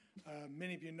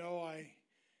Many of you know I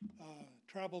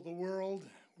travel the world,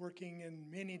 working in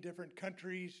many different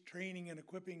countries, training and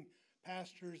equipping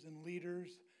pastors and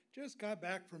leaders. Just got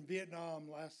back from Vietnam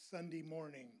last Sunday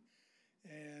morning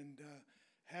and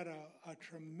had a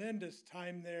tremendous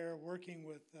time there working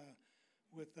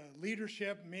with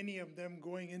leadership, many of them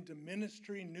going into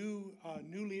ministry, new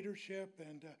leadership,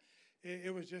 and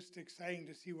it was just exciting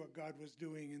to see what God was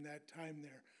doing in that time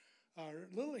there.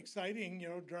 A little exciting,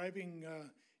 driving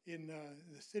in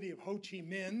the city of Ho Chi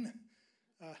Minh.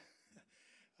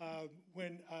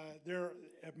 When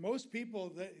most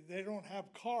people, they don't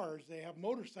have cars, they have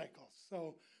motorcycles.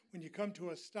 So when you come to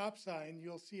a stop sign,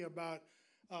 you'll see about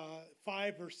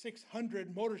 500 or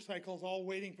 600 motorcycles all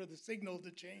waiting for the signal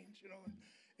to change.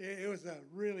 It was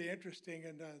really interesting.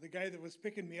 And the guy that was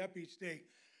picking me up each day,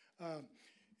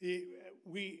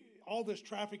 all this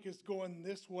traffic is going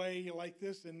this way like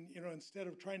this, and instead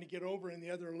of trying to get over in the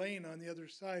other lane on the other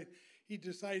side, he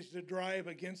decides to drive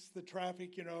against the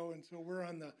traffic, and so we're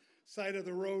on the side of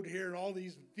the road here, and all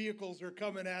these vehicles are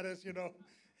coming at us,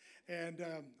 and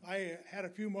I had a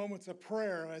few moments of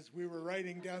prayer as we were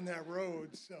riding down that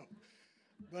road.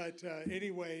 But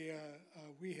anyway,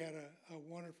 we had a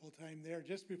wonderful time there.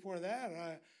 Just before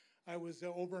that, I was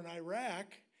over in Iraq.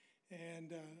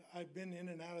 And I've been in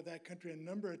and out of that country a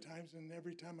number of times, and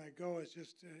every time I go, it's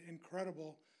just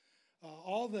incredible.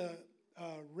 All the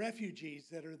refugees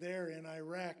that are there in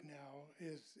Iraq now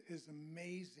is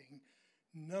amazing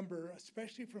number,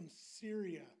 especially from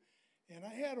Syria. And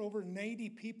I had over 90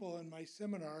 people in my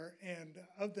seminar, and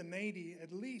of the 90,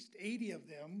 at least 80 of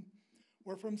them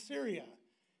were from Syria.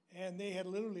 And they had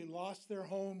literally lost their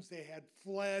homes. They had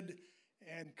fled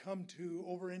and come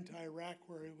over into Iraq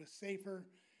where it was safer.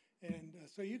 And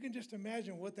so you can just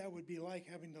imagine what that would be like,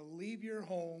 having to leave your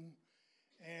home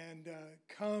and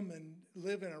come and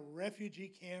live in a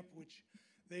refugee camp, which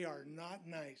they are not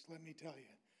nice, let me tell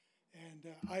you.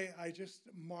 And I just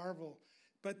marvel.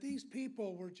 But these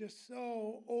people were just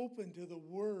so open to the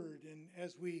word. And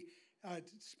as we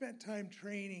spent time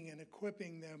training and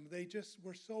equipping them, they just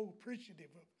were so appreciative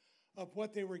of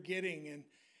what they were getting.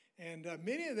 And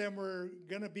many of them were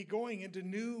going to be going into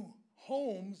new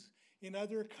homes in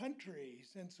other countries.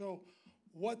 And so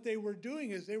what they were doing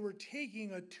is they were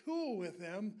taking a tool with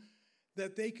them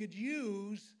that they could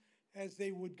use as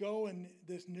they would go in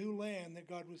this new land that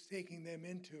God was taking them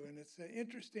into. And it's an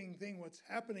interesting thing what's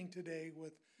happening today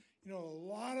with, a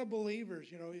lot of believers,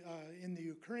 in the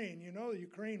Ukraine.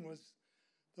 Ukraine was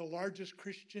the largest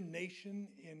Christian nation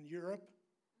in Europe.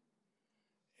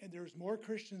 And there's more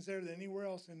Christians there than anywhere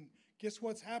else. And guess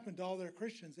what's happened to all their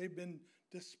Christians? They've been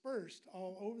dispersed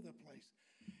all over the place.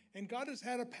 And God has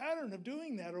had a pattern of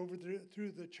doing that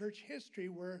through the church history,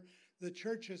 where the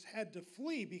church has had to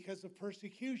flee because of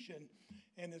persecution.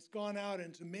 And it's gone out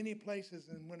into many places.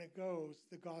 And when it goes,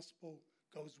 the gospel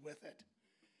goes with it.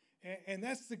 And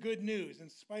that's the good news. In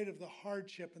spite of the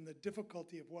hardship and the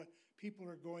difficulty of what people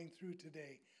are going through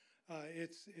today,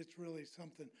 it's really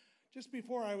something. Just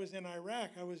before I was in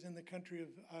Iraq, I was in the country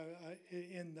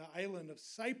in the island of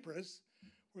Cyprus,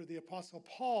 where the Apostle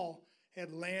Paul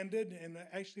had landed. And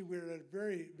actually, we were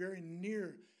very, very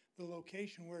near the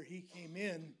location where he came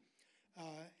in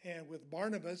and with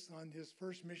Barnabas on his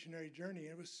first missionary journey.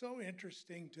 It was so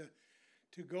interesting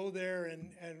to go there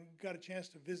and got a chance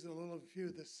to visit a few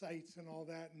of the sites and all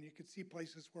that. And you could see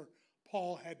places where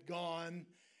Paul had gone.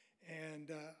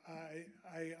 And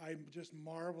I just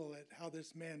marvel at how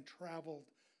this man traveled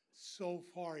so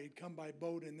far. He'd come by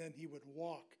boat and then he would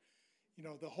walk.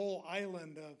 The whole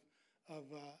island of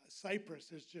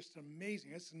Cyprus is just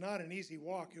amazing. It's not an easy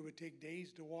walk. It would take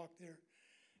days to walk there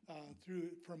through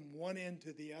from one end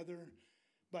to the other.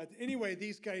 But anyway,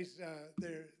 these guys,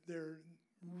 they're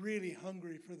really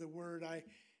hungry for the word.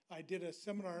 I did a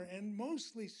seminar, and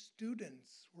mostly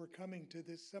students were coming to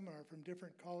this seminar from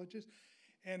different colleges.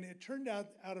 And it turned out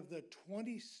of the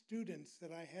 20 students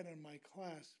that I had in my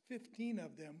class, 15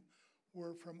 of them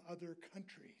were from other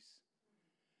countries.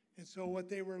 And so what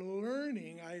they were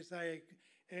learning, as I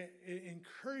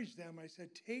encouraged them, I said,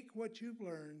 take what you've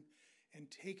learned and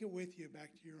take it with you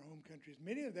back to your home countries.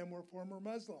 Many of them were former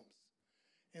Muslims.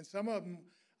 And some of them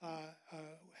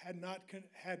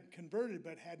had converted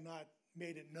but had not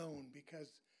made it known, because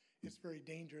it's very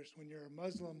dangerous when you're a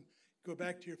Muslim. Go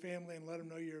back to your family and let them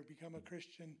know you've become a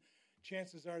Christian.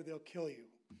 Chances are they'll kill you.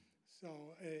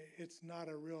 So it's not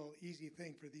a real easy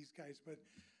thing for these guys. But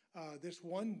this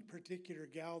one particular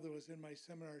gal that was in my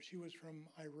seminar, she was from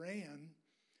Iran.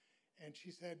 And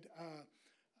she said,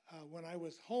 when I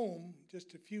was home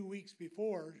just a few weeks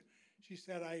before, she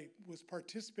said I was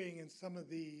participating in some of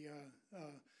the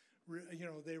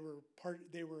They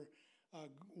were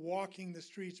walking the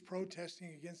streets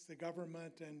protesting against the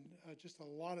government, and just a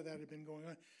lot of that had been going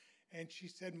on. And she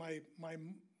said,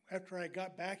 after I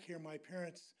got back here, my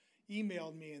parents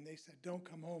emailed me and they said, "Don't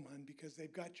come home, hon, because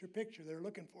they've got your picture. They're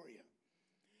looking for you."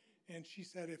 And she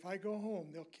said, "If I go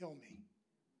home, they'll kill me."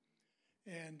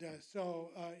 And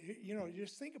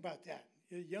just think about that.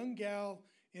 A young gal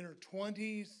in her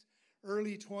 20s,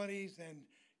 early 20s, and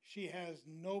she has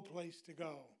no place to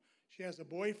go. She has a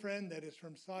boyfriend that is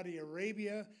from Saudi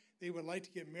Arabia. They would like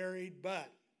to get married,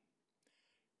 but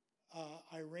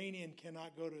Iranian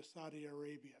cannot go to Saudi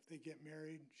Arabia. If they get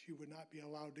married, she would not be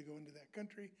allowed to go into that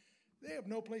country. They have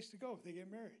no place to go if they get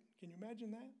married. Can you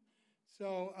imagine that?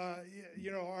 So,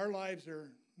 our lives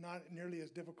are not nearly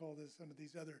as difficult as some of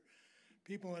these other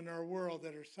people in our world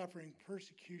that are suffering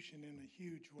persecution in a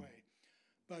huge way.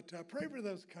 But pray for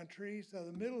those countries.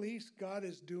 The Middle East, God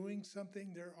is doing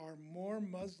something. There are more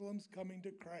Muslims coming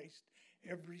to Christ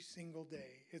every single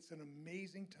day. It's an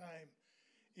amazing time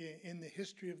in the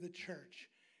history of the church.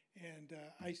 And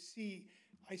I see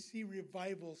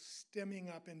revival stemming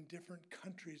up in different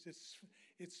countries.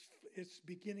 It's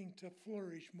beginning to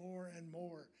flourish more and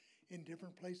more in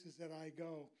different places that I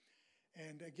go.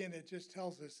 And again, it just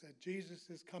tells us that Jesus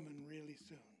is coming really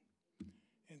soon.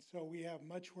 And so we have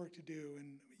much work to do.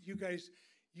 And you guys,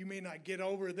 you may not get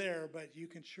over there, but you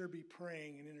can sure be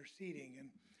praying and interceding. And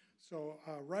so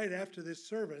right after this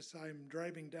service, I'm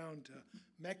driving down to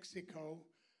Mexico.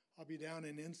 I'll be down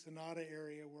in Ensenada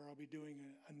area where I'll be doing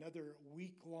another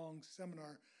week-long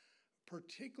seminar,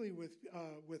 particularly with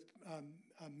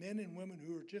men and women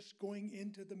who are just going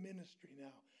into the ministry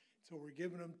now. So we're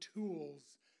giving them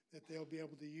tools that they'll be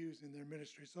able to use in their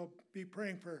ministry. So be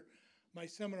praying for my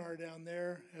seminar down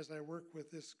there as I work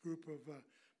with this group of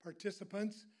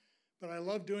participants. But I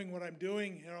love doing what I'm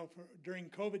doing. During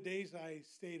COVID days, I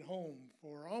stayed home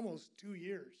for almost 2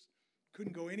 years.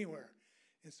 Couldn't go anywhere.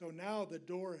 And so now the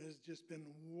door has just been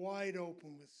wide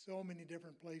open with so many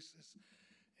different places.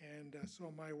 And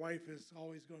so my wife is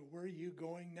always going, "Where are you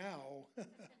going now?"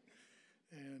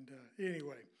 And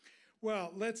anyway,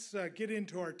 well, let's get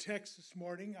into our text this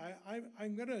morning.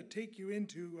 I'm going to take you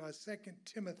into 2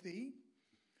 Timothy.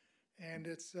 And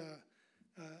it's an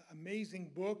amazing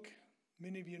book.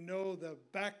 Many of you know the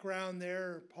background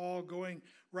there. Paul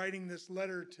writing this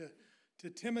letter to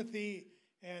Timothy.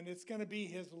 And it's going to be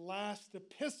his last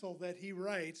epistle that he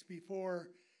writes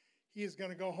before he is going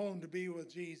to go home to be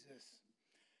with Jesus.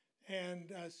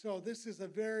 And so this is a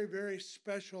very, very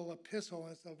special epistle.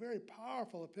 It's a very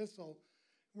powerful epistle.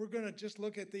 We're going to just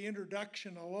look at the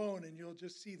introduction alone, and you'll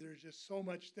just see there's just so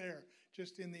much there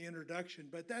just in the introduction.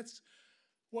 But that's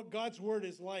what God's word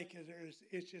is like.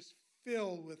 It's just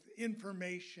filled with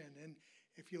information. And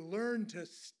if you learn to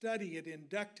study it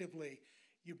inductively,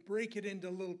 you break it into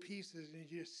little pieces and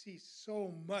you just see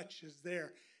so much is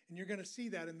there. And you're going to see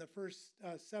that in the first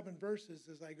 7 verses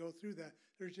as I go through that.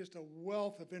 There's just a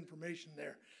wealth of information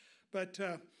there. But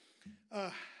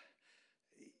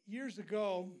years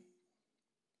ago,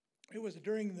 it was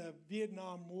during the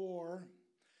Vietnam War,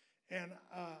 and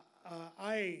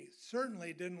I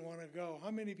certainly didn't want to go.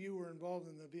 How many of you were involved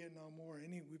in the Vietnam War?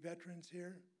 Any veterans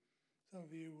here? Some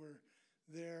of you were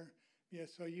there. Yeah,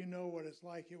 so you know what it's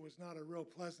like. It was not a real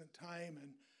pleasant time.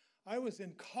 And I was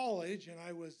in college, and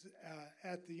I was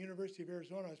at the University of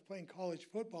Arizona. I was playing college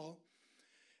football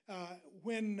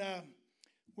when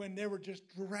they were just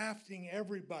drafting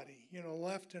everybody,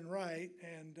 left and right.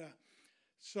 And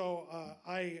so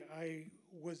I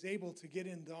was able to get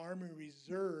in the Army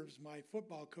Reserves. My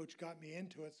football coach got me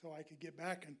into it so I could get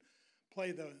back and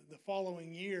play the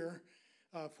following year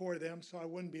for them so I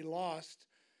wouldn't be lost.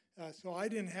 So I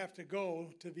didn't have to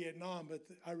go to Vietnam, but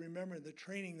I remember the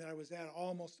training that I was at,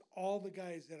 almost all the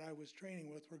guys that I was training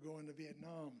with were going to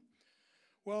Vietnam.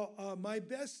 Well, my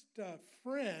best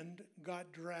friend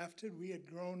got drafted. We had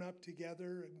grown up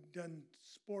together, done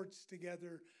sports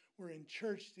together, were in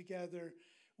church together.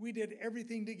 We did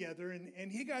everything together,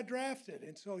 and he got drafted.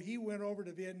 And so he went over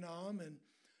to Vietnam and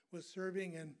was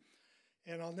serving.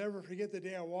 And I'll never forget the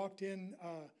day I walked in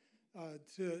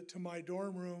to my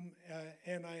dorm room,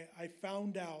 and I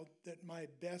found out that my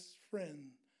best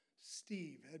friend,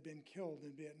 Steve, had been killed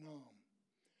in Vietnam.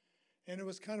 And it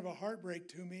was kind of a heartbreak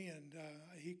to me, and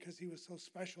because he was so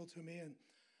special to me. And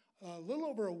a little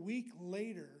over a week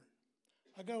later,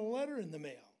 I got a letter in the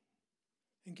mail.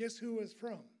 And guess who it was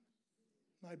from?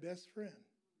 My best friend.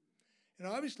 And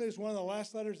obviously it's one of the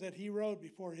last letters that he wrote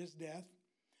before his death.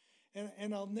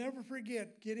 And I'll never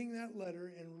forget getting that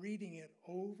letter and reading it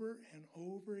over and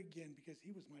over again because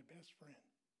he was my best friend.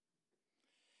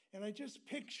 And I just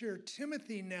picture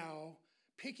Timothy now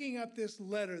picking up this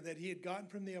letter that he had gotten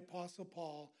from the Apostle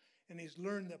Paul, and he's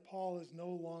learned that Paul is no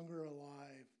longer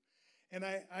alive. And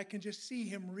I can just see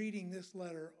him reading this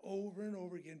letter over and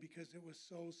over again because it was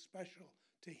so special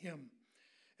to him.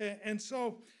 And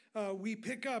so we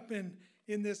pick up in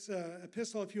this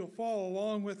epistle. If you'll follow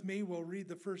along with me, we'll read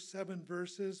the first 7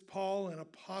 verses. Paul, an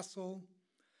apostle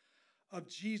of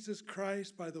Jesus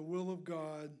Christ by the will of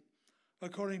God,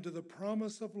 according to the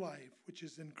promise of life which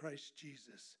is in Christ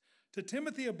Jesus. To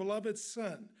Timothy, a beloved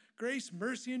son, grace,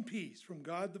 mercy, and peace from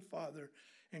God the Father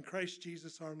and Christ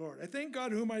Jesus our Lord. I thank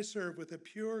God whom I serve with a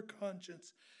pure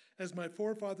conscience, as my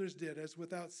forefathers did, as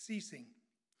without ceasing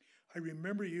I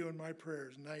remember you in my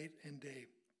prayers night and day,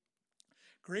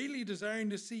 greatly desiring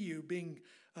to see you, being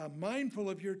mindful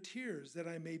of your tears, that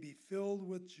I may be filled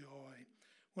with joy,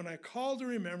 when I call to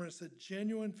remembrance the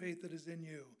genuine faith that is in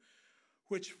you,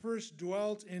 which first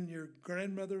dwelt in your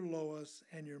grandmother Lois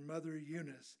and your mother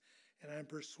Eunice, and I am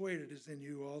persuaded is in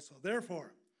you also.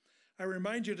 Therefore, I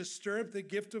remind you to stir up the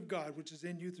gift of God, which is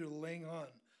in you through the laying on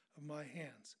of my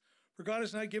hands. For God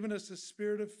has not given us a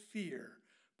spirit of fear,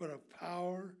 but of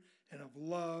power and of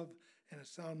love and a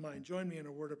sound mind. Join me in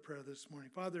a word of prayer this morning.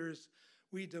 Father, as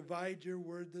we divide your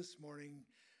word this morning,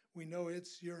 we know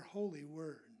it's your holy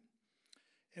word.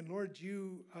 And Lord,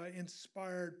 you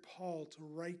inspired Paul to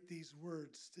write these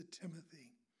words to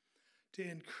Timothy, to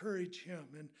encourage him.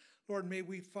 And Lord, may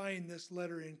we find this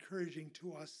letter encouraging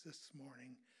to us this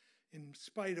morning, in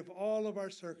spite of all of our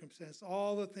circumstances,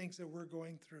 all the things that we're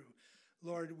going through.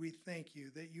 Lord, we thank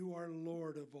you that you are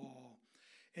Lord of all,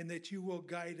 and that you will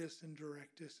guide us and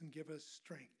direct us and give us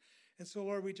strength. And so,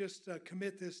 Lord, we just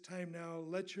commit this time now.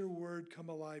 Let your word come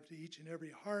alive to each and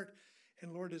every heart.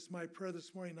 And Lord, it's my prayer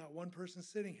this morning, not one person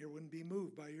sitting here wouldn't be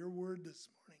moved by your word this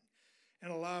morning,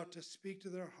 and allow it to speak to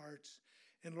their hearts.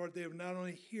 And Lord, they would not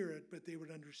only hear it, but they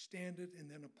would understand it and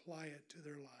then apply it to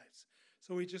their lives.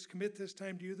 So we just commit this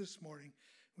time to you this morning.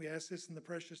 We ask this in the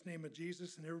precious name of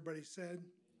Jesus, and everybody said,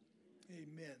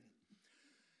 amen.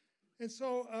 And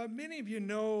so many of you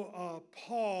know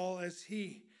Paul, as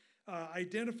he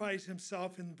identifies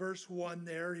himself in verse 1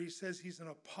 there. He says he's an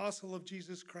apostle of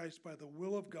Jesus Christ by the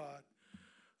will of God,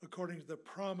 according to the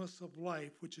promise of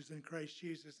life, which is in Christ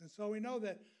Jesus. And so we know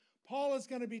that Paul is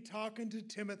going to be talking to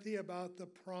Timothy about the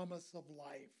promise of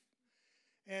life.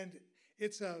 And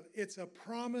it's a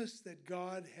promise that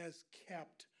God has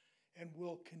kept and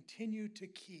will continue to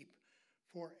keep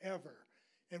forever.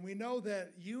 And we know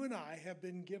that you and I have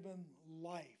been given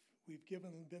life. We've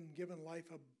been given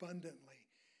life abundantly.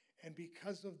 And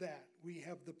because of that, we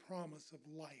have the promise of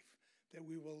life, that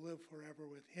we will live forever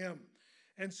with him.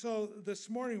 And so this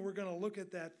morning, we're going to look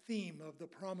at that theme of the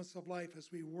promise of life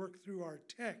as we work through our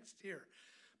text here.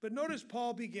 But notice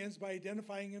Paul begins by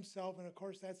identifying himself. And of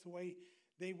course, that's the way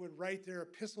they would write their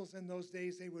epistles in those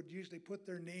days. They would usually put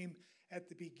their name at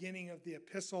the beginning of the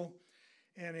epistle.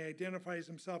 And he identifies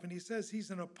himself. And he says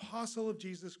he's an apostle of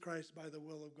Jesus Christ by the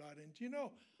will of God. And do you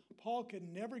know, Paul could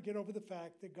never get over the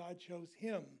fact that God chose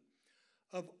him,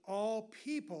 of all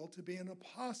people, to be an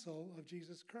apostle of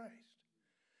Jesus Christ.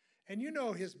 And you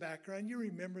know his background. You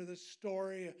remember the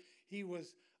story. He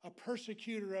was a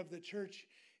persecutor of the church.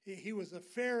 He was a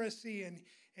Pharisee,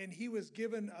 and he was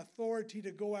given authority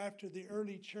to go after the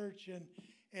early church.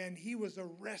 And he was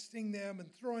arresting them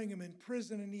and throwing them in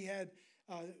prison. And he had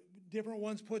different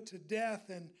ones put to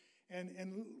death.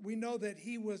 And we know that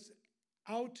he was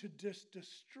out to just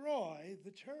destroy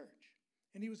the church.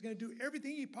 And he was going to do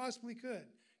everything he possibly could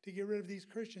to get rid of these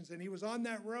Christians. And he was on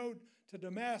that road to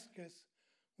Damascus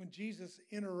when Jesus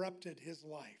interrupted his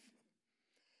life.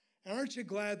 And aren't you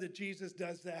glad that Jesus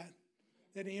does that?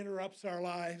 That he interrupts our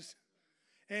lives?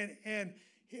 And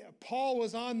Paul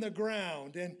was on the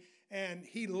ground, and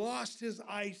he lost his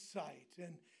eyesight.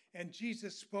 And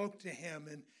Jesus spoke to him,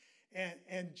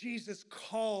 and Jesus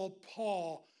called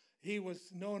Paul. He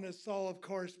was known as Saul, of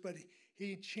course, but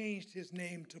he changed his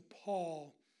name to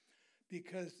Paul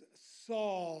because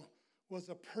Saul was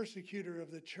a persecutor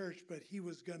of the church, but he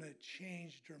was going to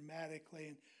change dramatically.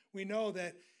 And we know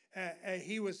that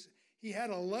he had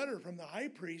a letter from the high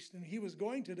priest, and he was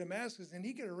going to Damascus, and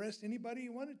he could arrest anybody he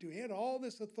wanted to. He had all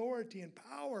this authority and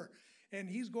power, and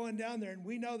he's going down there, and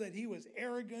we know that he was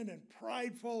arrogant and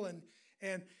prideful,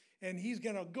 and he's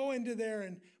going to go into there,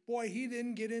 and boy, he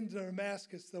didn't get into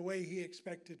Damascus the way he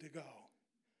expected to go.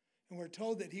 And we're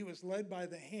told that he was led by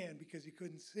the hand because he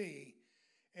couldn't see.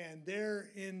 And there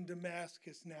in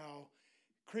Damascus now,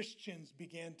 Christians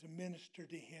began to minister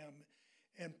to him,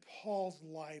 and Paul's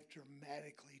life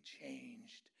dramatically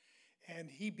changed. And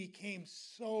he became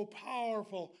so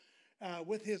powerful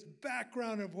with his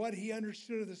background of what he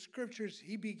understood of the scriptures,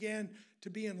 he began to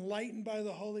be enlightened by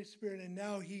the Holy Spirit, and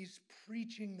now he's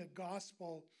preaching the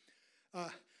gospel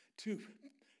to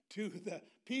the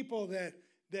people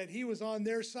that he was on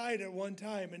their side at one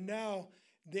time, and now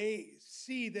they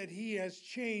see that he has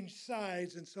changed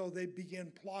sides, and so they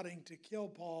begin plotting to kill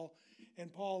Paul,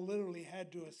 and Paul literally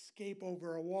had to escape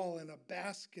over a wall in a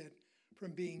basket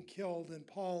from being killed, and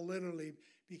Paul literally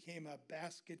became a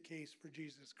basket case for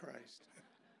Jesus Christ.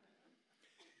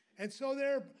 And so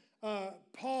there,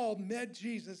 Paul met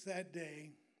Jesus that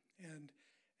day, and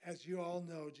as you all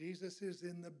know, Jesus is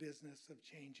in the business of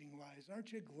changing lives.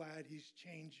 Aren't you glad he's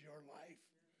changed your life?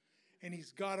 And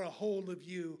he's got a hold of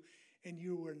you, and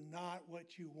you were not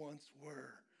what you once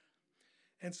were.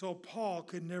 And so Paul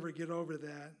could never get over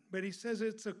that. But he says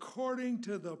it's according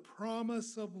to the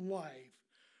promise of life,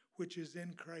 which is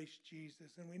in Christ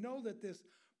Jesus. And we know that this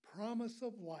promise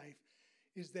of life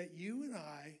is that you and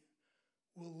I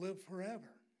will live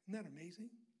forever. Isn't that amazing?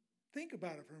 Think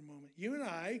about it for a moment. You and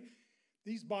I,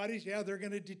 these bodies, yeah, they're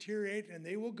going to deteriorate and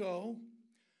they will go.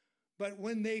 But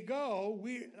when they go,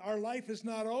 our life is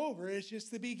not over. It's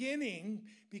just the beginning,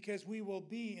 because we will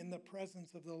be in the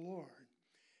presence of the Lord.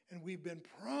 And we've been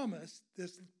promised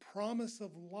this promise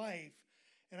of life.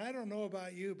 And I don't know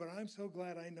about you, but I'm so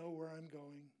glad I know where I'm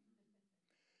going.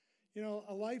 You know,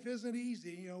 a life isn't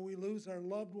easy. You know, we lose our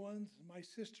loved ones. My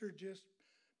sister just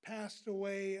passed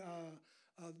away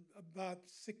about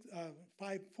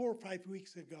 4 or 5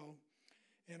 weeks ago.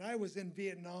 And I was in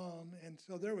Vietnam, and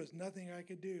so there was nothing I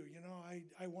could do. You know,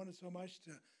 I wanted so much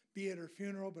to be at her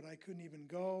funeral, but I couldn't even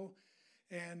go.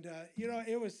 And, you know,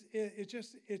 it's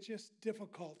just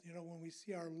difficult, you know, when we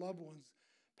see our loved ones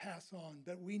pass on.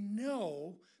 But we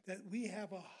know that we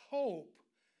have a hope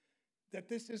that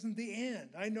this isn't the end.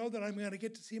 I know that I'm going to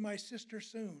get to see my sister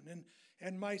soon,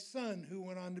 and my son who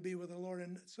went on to be with the Lord,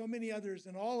 and so many others,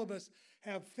 and all of us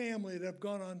have family that have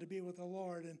gone on to be with the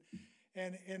Lord.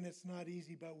 And it's not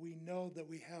easy, but we know that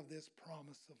we have this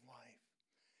promise of life.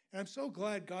 And I'm so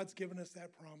glad God's given us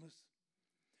that promise.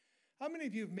 How many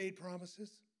of you have made promises?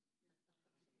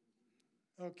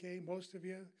 Okay, most of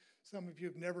you. Some of you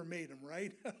have never made them,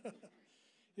 right?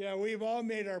 Yeah, we've all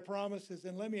made our promises.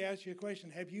 And let me ask you a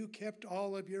question. Have you kept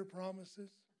all of your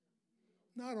promises?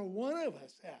 Not a one of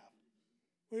us have.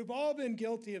 We've all been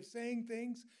guilty of saying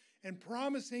things and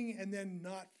promising and then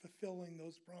not fulfilling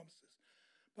those promises.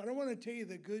 But I want to tell you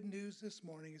the good news this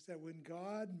morning is that when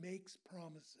God makes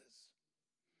promises,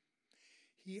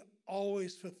 he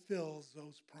always fulfills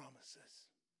those promises.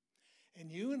 And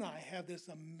you and I have this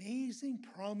amazing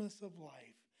promise of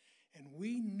life, and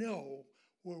we know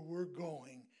where we're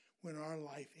going when our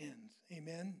life ends.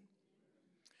 Amen?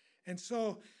 And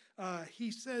so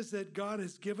he says that God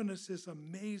has given us this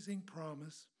amazing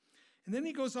promise. And then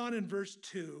he goes on in verse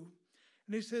 2,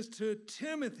 and he says, to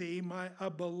Timothy, a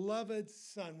beloved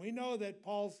son. We know that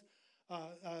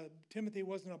Timothy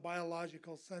wasn't a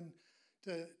biological son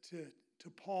to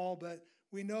Paul, but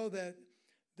we know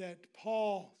that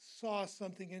Paul saw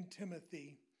something in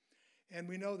Timothy. And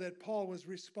we know that Paul was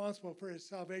responsible for his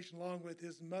salvation along with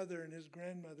his mother and his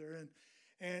grandmother.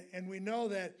 And we know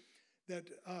that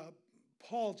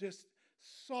Paul just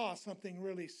saw something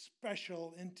really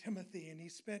special in Timothy, and he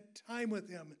spent time with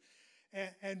him.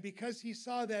 And because he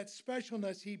saw that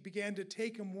specialness, he began to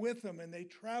take him with him, and they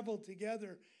traveled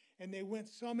together, and they went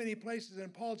so many places,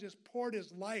 and Paul just poured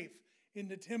his life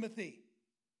into Timothy.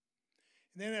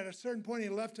 And then at a certain point, he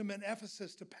left him in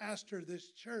Ephesus to pastor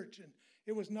this church, and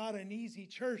it was not an easy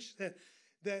church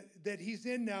that he's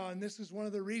in now, and this is one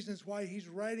of the reasons why he's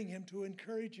writing him, to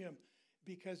encourage him,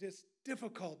 because it's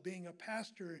difficult being a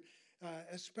pastor,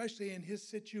 especially in his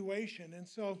situation. And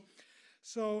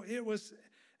so it was,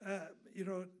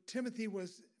 Timothy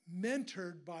was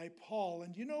mentored by Paul,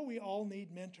 and you know we all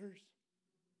need mentors.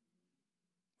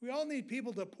 We all need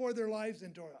people to pour their lives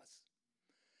into us.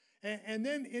 And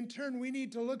then in turn, we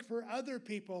need to look for other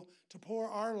people to pour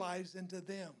our lives into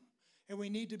them. And we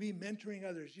need to be mentoring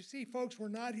others. You see, folks, we're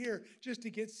not here just to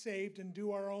get saved and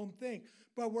do our own thing,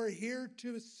 but we're here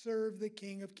to serve the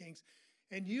King of Kings.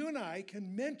 And you and I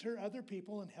can mentor other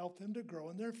people and help them to grow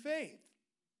in their faith.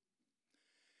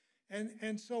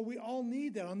 And so we all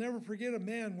need that. I'll never forget a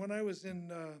man when I was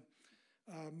in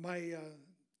my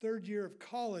third year of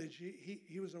college.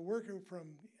 He was a worker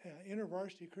from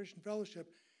InterVarsity Christian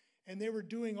Fellowship, and they were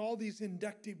doing all these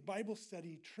inductive Bible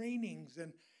study trainings,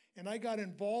 and I got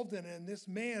involved in it. And this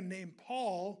man named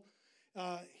Paul,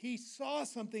 he saw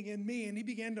something in me, and he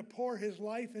began to pour his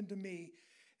life into me.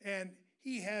 And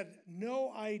he had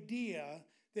no idea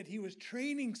that he was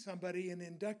training somebody in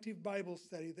inductive Bible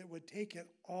study that would take it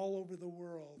all over the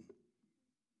world.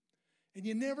 And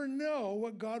you never know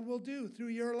what God will do through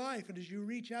your life. And as you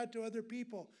reach out to other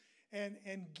people and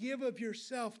give of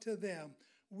yourself to them,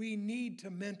 we need to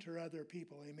mentor other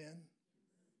people. Amen.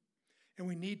 And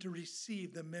we need to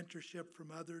receive the mentorship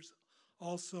from others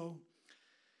also.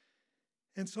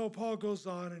 And so Paul goes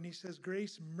on and he says,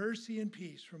 grace, mercy, and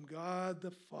peace from God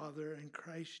the Father and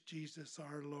Christ Jesus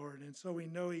our Lord. And so we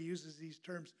know he uses these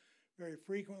terms very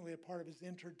frequently. A part of his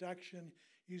introduction,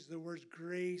 he uses the words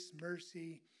grace,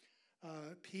 mercy,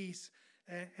 peace.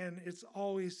 And it's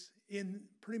always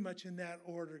pretty much in that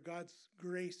order. God's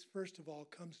grace, first of all,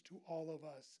 comes to all of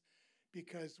us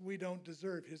because we don't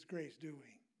deserve his grace, do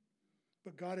we?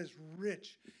 But God is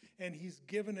rich, and he's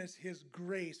given us his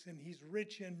grace, and he's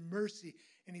rich in mercy,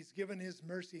 and he's given his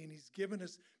mercy, and he's given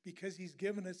us, because he's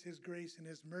given us his grace and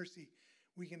his mercy,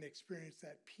 we can experience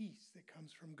that peace that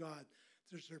comes from God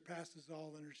that surpasses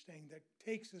all understanding, that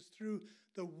takes us through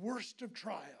the worst of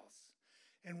trials.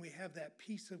 And we have that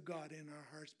peace of God in our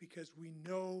hearts because we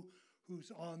know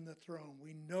who's on the throne.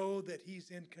 We know that he's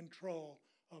in control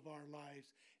of our lives,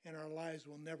 and our lives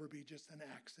will never be just an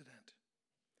accident.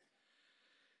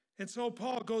 And so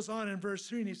Paul goes on in verse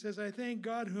 3 and he says, I thank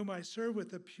God whom I serve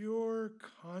with a pure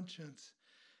conscience,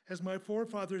 as my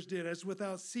forefathers did, as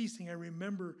without ceasing I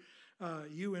remember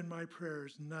you in my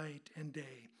prayers night and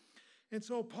day. And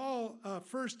so Paul,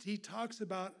 first he talks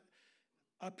about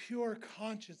a pure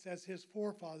conscience as his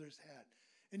forefathers had.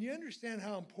 And you understand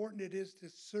how important it is to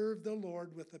serve the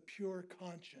Lord with a pure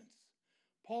conscience.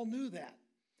 Paul knew that.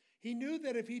 He knew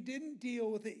that if he didn't deal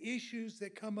with the issues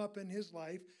that come up in his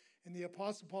life, and the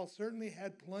Apostle Paul certainly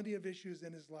had plenty of issues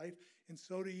in his life, and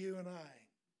so do you and I.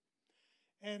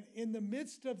 And in the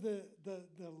midst of the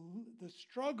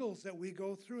struggles that we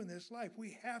go through in this life,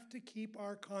 we have to keep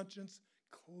our conscience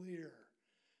clear,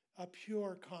 a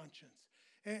pure conscience.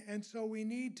 And so we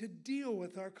need to deal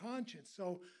with our conscience.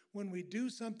 So when we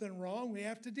do something wrong, we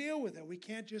have to deal with it. We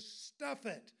can't just stuff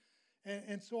it.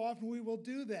 And so often we will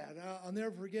do that. I'll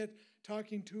never forget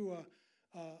talking to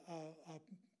a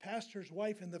pastor's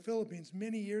wife in the Philippines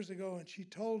many years ago, and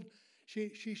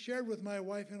she shared with my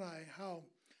wife and I how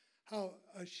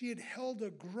she had held a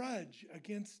grudge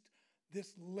against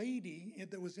this lady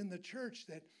that was in the church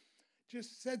that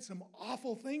just said some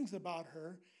awful things about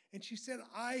her. And she said,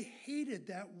 I hated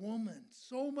that woman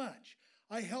so much.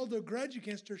 I held a grudge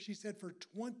against her, she said, for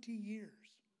 20 years.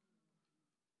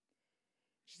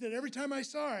 She said, every time I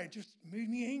saw her, it just made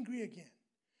me angry again.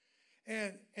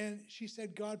 And she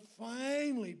said, God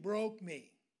finally broke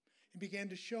me and began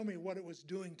to show me what it was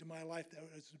doing to my life, that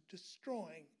was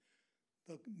destroying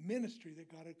the ministry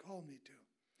that God had called me to.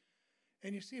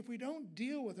 And you see, if we don't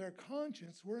deal with our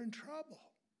conscience, we're in trouble.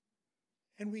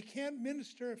 And we can't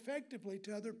minister effectively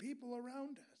to other people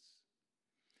around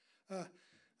us.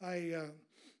 I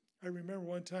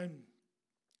remember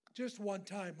just one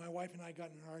time, my wife and I got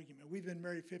in an argument. We've been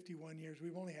married 51 years.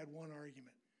 We've only had one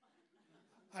argument.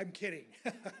 I'm kidding.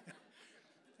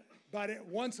 But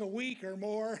once a week or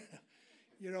more,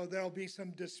 there'll be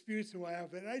some disputes we'll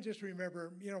have. But I just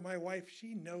remember, my wife,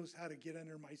 she knows how to get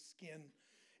under my skin.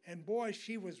 And boy,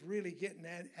 she was really getting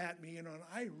at me, and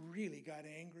I really got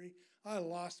angry. I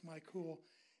lost my cool.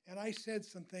 And I said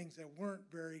some things that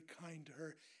weren't very kind to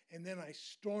her. And then I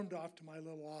stormed off to my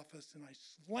little office, and I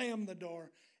slammed the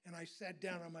door, and I sat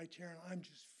down on my chair, and I'm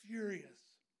just furious.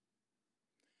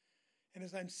 And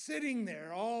as I'm sitting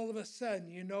there, all of a sudden,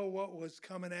 you know what was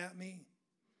coming at me?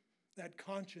 That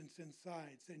conscience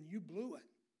inside saying, you blew it.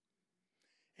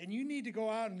 And you need to go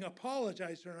out and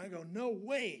apologize to her. And I go, no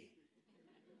way.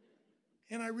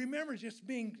 And I remember just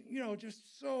being,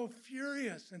 just so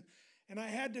furious. And I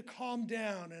had to calm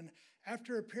down. And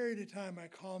after a period of time, I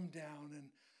calmed down. And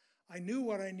I knew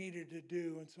what I needed to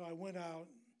do. And so I went out.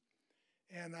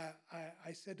 And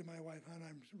I said to my wife, hon,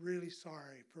 I'm really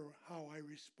sorry for how I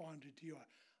responded to you.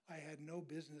 I had no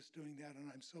business doing that, and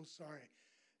I'm so sorry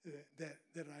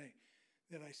that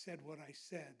I said what I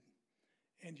said.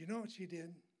 And you know what she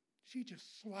did? She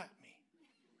just slapped me.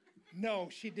 No,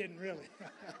 she didn't really.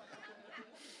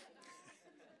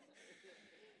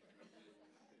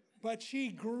 But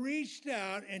she reached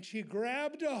out, and she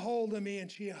grabbed a hold of me, and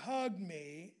she hugged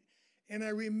me. And I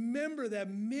remember that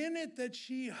minute that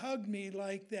she hugged me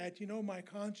like that, my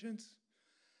conscience,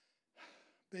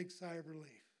 big sigh of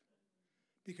relief,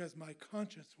 because my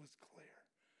conscience was clear.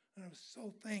 And I was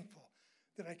so thankful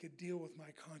that I could deal with my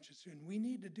conscience. And we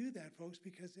need to do that, folks,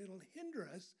 because it'll hinder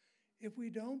us if we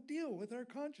don't deal with our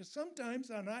conscience. Sometimes,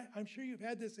 and I'm sure you've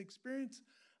had this experience,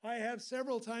 I have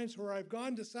several times where I've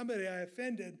gone to somebody I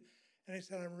offended, and I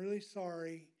said, I'm really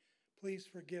sorry, please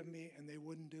forgive me, and they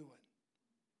wouldn't do it.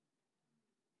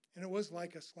 And it was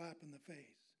like a slap in the face.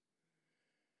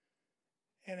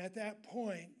 And at that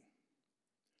point,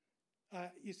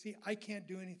 you see, I can't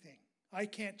do anything. I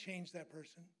can't change that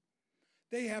person.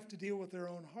 They have to deal with their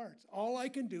own hearts. All I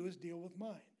can do is deal with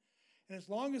mine. And as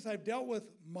long as I've dealt with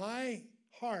my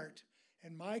heart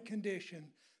and my condition,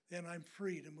 then I'm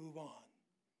free to move on.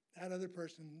 That other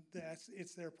person,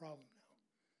 it's their problem now.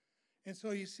 And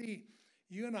so you see,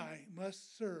 you and I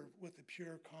must serve with a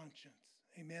pure conscience.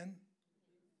 Amen?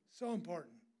 So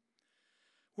important.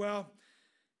 Well,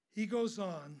 he goes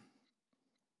on,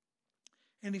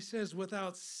 and he says,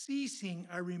 without ceasing,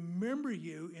 I remember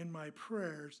you in my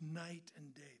prayers night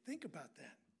and day. Think about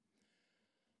that.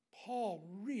 Paul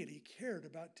really cared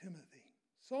about Timothy,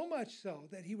 so much so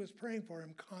that he was praying for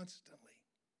him constantly.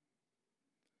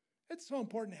 It's so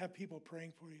important to have people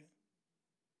praying for you.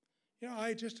 You know,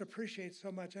 I just appreciate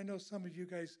so much. I know some of you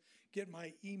guys get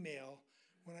my email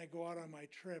when I go out on my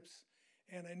trips,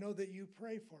 and I know that you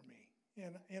pray for me.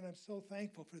 And I'm so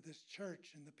thankful for this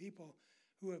church and the people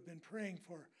who have been praying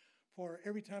for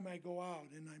every time I go out,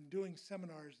 and I'm doing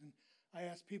seminars, and I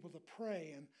ask people to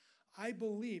pray. And I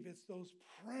believe it's those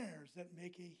prayers that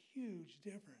make a huge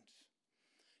difference.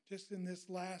 Just in this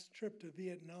last trip to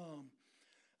Vietnam,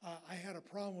 I had a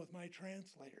problem with my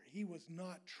translator. He was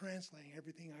not translating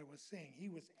everything I was saying. He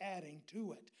was adding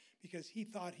to it because he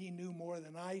thought he knew more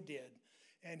than I did.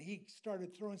 And he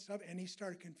started throwing stuff, and he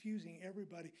started confusing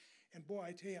everybody. And boy,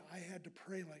 I tell you, I had to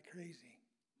pray like crazy.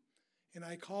 And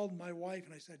I called my wife,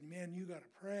 and I said, man, you got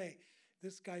to pray.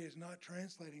 This guy is not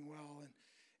translating well.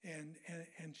 And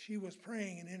she was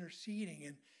praying and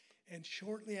interceding. And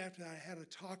shortly after that, I had a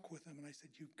talk with him, and I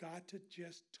said, you've got to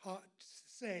just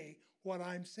say what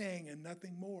I'm saying and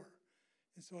nothing more.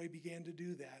 And so he began to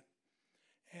do that.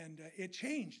 And it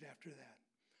changed after that.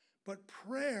 But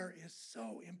prayer is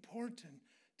so important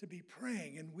to be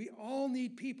praying, and we all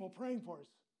need people praying for us.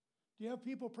 Do you have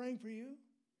people praying for you?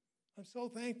 I'm so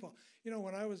thankful. You know,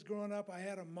 when I was growing up, I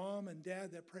had a mom and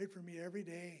dad that prayed for me every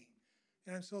day.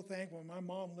 And I'm so thankful. My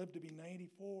mom lived to be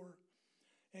 94.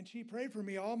 And she prayed for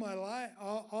me all my life,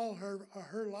 all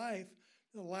her life,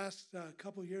 the last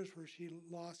couple of years where she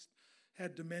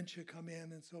had dementia come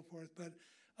in and so forth. But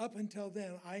up until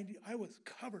then, I was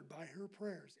covered by her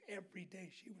prayers. Every day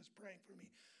she was praying for me.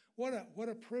 What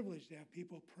a privilege to have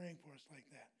people praying for us like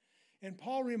that. And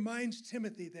Paul reminds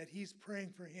Timothy that he's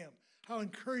praying for him. How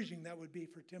encouraging that would be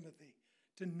for Timothy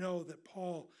to know that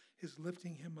Paul is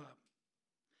lifting him up.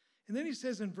 And then he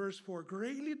says in verse 4,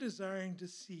 greatly desiring to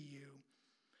see you,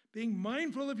 being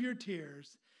mindful of your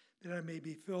tears, that I may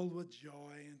be filled with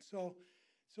joy. And so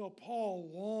Paul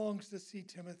longs to see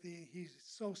Timothy. He's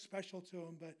so special to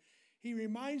him, but he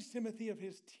reminds Timothy of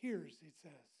his tears, he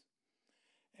says.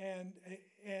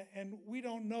 And we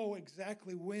don't know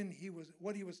exactly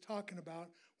what he was talking about,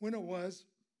 when it was.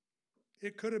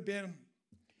 It could have been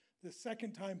the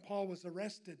second time Paul was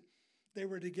arrested. They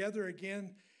were together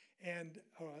again, and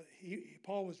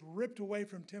Paul was ripped away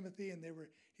from Timothy, and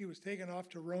he was taken off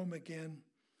to Rome again.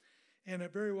 And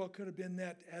it very well could have been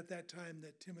that at that time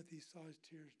that Timothy saw his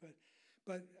tears.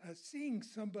 But seeing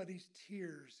somebody's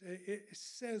tears, it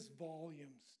says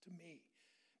volumes to me,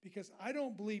 because I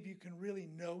don't believe you can really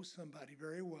know somebody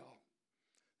very well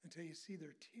until you see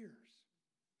their tears.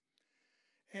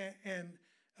 And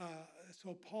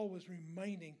so Paul was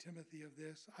reminding Timothy of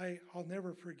this. I'll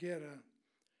never forget a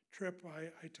trip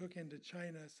I took into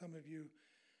China. Some of you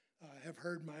have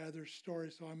heard my other story,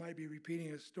 so I might be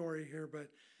repeating a story here, but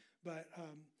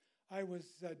I was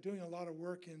doing a lot of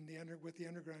work with the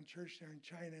underground church there in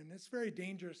China, and it's very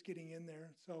dangerous getting in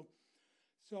there. So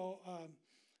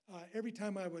every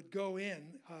time I would go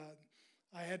in,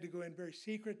 I had to go in very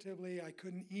secretively. I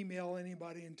couldn't email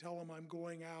anybody and tell them I'm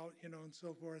going out, and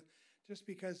so forth, just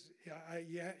because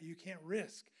you can't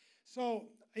risk. So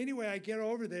anyway, I get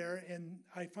over there, and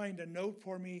I find a note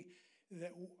for me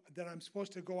that I'm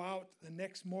supposed to go out the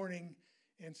next morning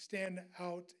and stand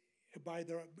out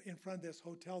in front of this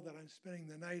hotel that I'm spending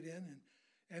the night in.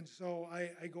 And so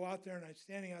I go out there, and I'm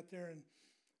standing out there,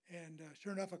 and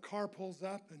sure enough, a car pulls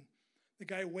up, and the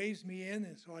guy waves me in,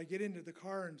 and so I get into the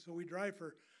car, and so we drive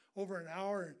for over an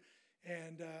hour,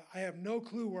 and I have no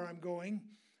clue where I'm going,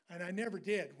 and I never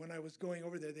did when I was going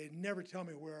over there. They'd never tell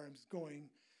me where I was going,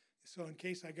 so in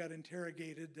case I got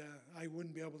interrogated, I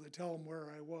wouldn't be able to tell them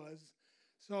where I was.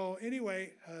 So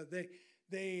anyway,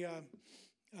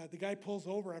 the guy pulls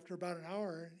over after about an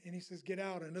hour, and he says, get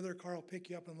out. Another car will pick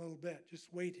you up in a little bit.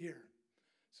 Just wait here.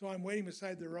 So I'm waiting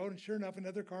beside the road, and sure enough,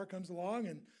 another car comes along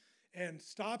and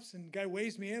stops, and the guy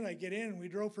waves me in. I get in, and we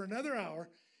drove for another hour.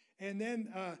 And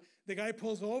then the guy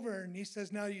pulls over and he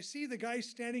says, now you see the guy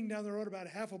standing down the road about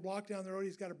half a block down the road.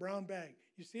 He's got a brown bag.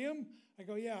 You see him? I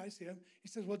go, yeah, I see him. He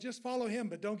says, well, just follow him,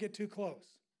 but don't get too close.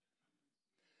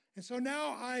 And so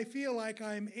now I feel like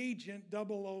I'm Agent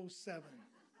 007.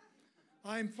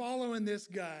 I'm following this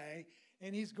guy,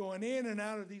 and he's going in and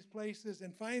out of these places.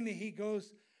 And finally, he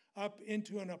goes up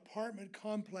into an apartment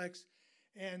complex.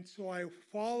 And so I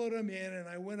followed him in, and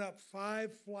I went up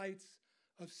 5 flights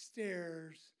of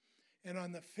stairs. And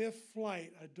on the 5th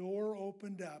flight, a door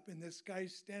opened up, and this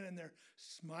guy's standing there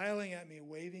smiling at me,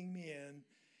 waving me in.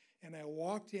 And I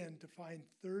walked in to find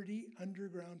 30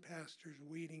 underground pastors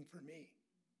waiting for me.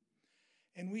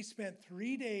 And we spent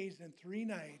 3 days and 3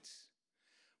 nights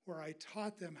where I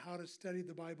taught them how to study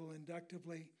the Bible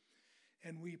inductively.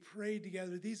 And we prayed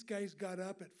together. These guys got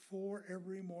up at 4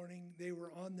 every morning. They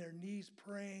were on their knees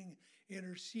praying,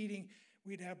 interceding.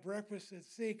 We'd have breakfast at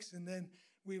 6, and then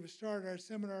we would start our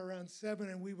seminar around 7,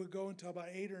 and we would go until about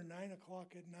 8 or 9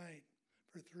 o'clock at night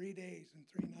for 3 days and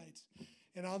 3 nights.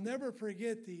 And I'll never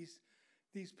forget these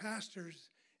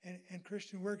pastors and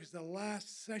Christian workers. The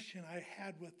last session I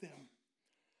had with them,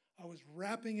 I was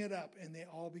wrapping it up, and they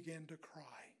all began to cry.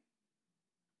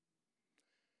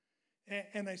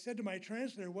 And I said to my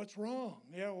translator, what's wrong?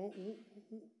 Yeah,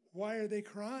 why are they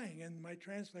crying? And my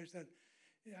translator said,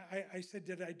 I said,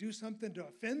 did I do something to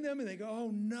offend them? And they go,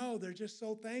 oh, no, they're just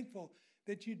so thankful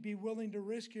that you'd be willing to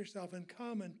risk yourself and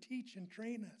come and teach and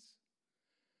train us.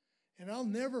 And I'll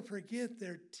never forget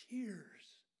their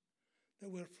tears that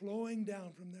were flowing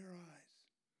down from their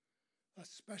eyes. A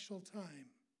special time.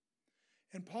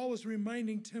 And Paul was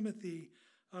reminding Timothy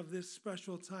of this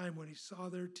special time when he saw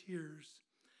their tears.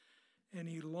 And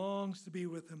he longs to be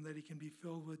with them that he can be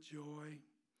filled with joy.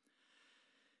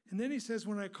 And then he says,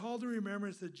 when I call to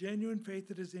remembrance the genuine faith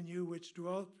that is in you, which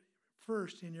dwelt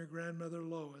first in your grandmother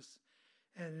Lois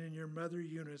and in your mother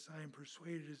Eunice, I am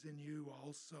persuaded is in you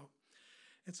also.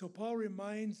 And so Paul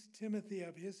reminds Timothy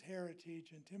of his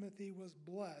heritage, and Timothy was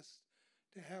blessed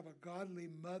to have a godly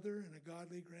mother and a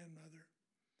godly grandmother.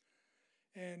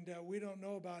 And we don't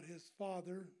know about his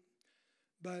father,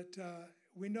 but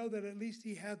we know that at least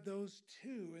he had those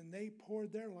two, and they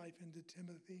poured their life into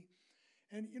Timothy.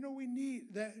 And you know, we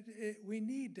need that. We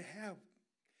need to have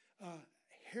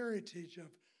heritage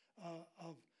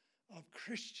of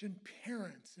Christian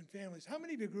parents and families. How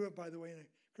many of you grew up, by the way, in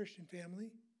a Christian family?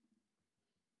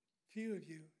 Few of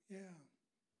you, yeah,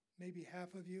 maybe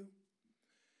half of you.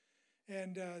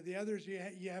 And the others,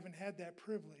 you haven't had that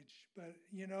privilege. But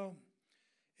you know,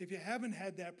 if you haven't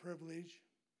had that privilege,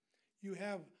 you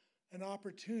have an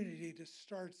opportunity to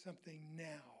start something now.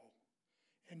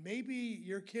 And maybe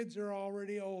your kids are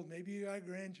already old. Maybe you got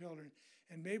grandchildren.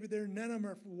 And maybe none of them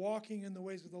are walking in the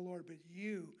ways of the Lord. But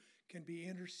you can be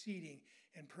interceding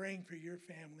and praying for your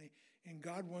family. And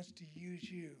God wants to use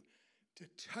you to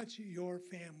touch your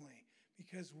family.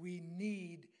 Because we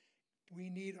need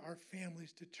our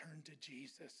families to turn to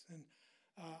Jesus. And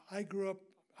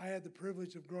I had the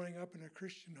privilege of growing up in a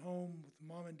Christian home with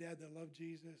a mom and dad that loved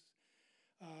Jesus.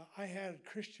 I had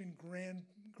Christian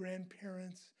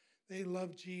grandparents. They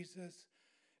loved Jesus.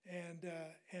 And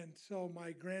so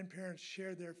my grandparents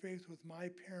shared their faith with my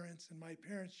parents, and my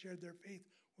parents shared their faith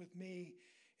with me.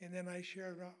 And then I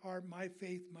shared my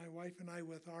faith, my wife and I,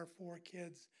 with our 4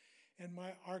 kids. And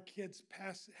our kids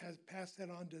has passed that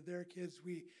on to their kids.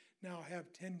 We now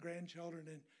have 10 grandchildren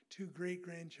and 2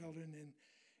 great-grandchildren.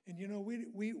 And you know,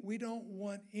 we don't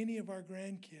want any of our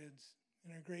grandkids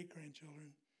and our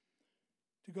great-grandchildren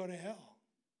to go to hell.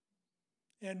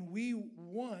 And we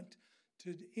want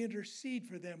to intercede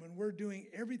for them, and we're doing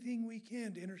everything we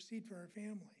can to intercede for our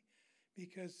family,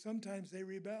 because sometimes they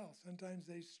rebel, sometimes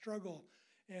they struggle,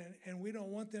 and we don't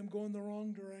want them going the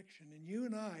wrong direction. And you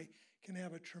and I can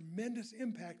have a tremendous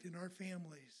impact in our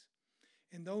families.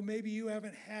 And though maybe you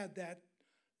haven't had that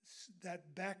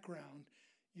background,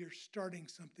 you're starting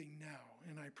something now,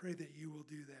 and I pray that you will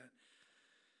do that.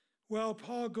 Well,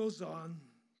 Paul goes on,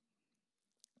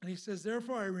 and he says,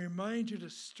 therefore I remind you to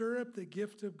stir up the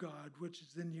gift of God, which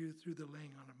is in you through the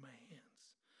laying on of my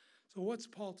hands. So what's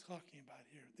Paul talking about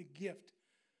here? The gift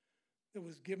that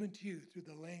was given to you through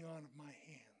the laying on of my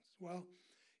hands. Well,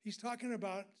 he's talking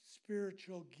about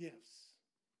spiritual gifts.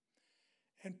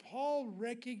 And Paul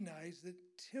recognized that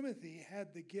Timothy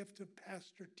had the gift of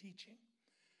pastor teaching.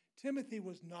 Timothy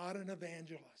was not an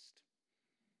evangelist,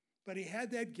 but he had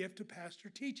that gift of pastor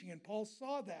teaching. And Paul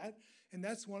saw that, and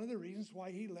that's one of the reasons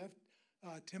why he left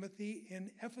Timothy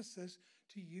in Ephesus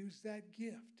to use that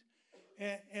gift.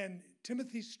 And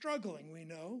Timothy's struggling, we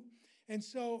know. And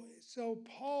so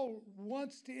Paul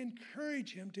wants to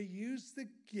encourage him to use the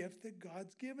gift that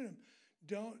God's given him,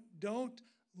 Don't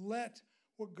let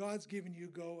what God's given you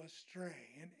go astray.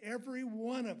 And every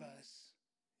one of us,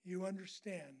 you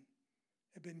understand,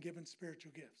 have been given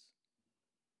spiritual gifts.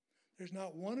 There's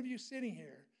not one of you sitting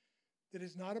here that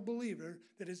is not a believer,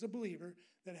 that is a believer,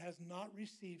 that has not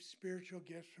received spiritual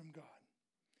gifts from God.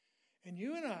 And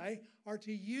you and I are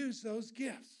to use those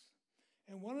gifts.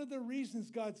 And one of the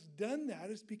reasons God's done that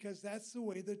is because that's the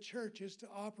way the church is to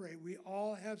operate. We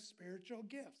all have spiritual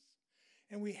gifts.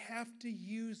 And we have to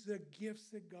use the gifts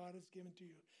that God has given to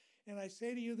you. And I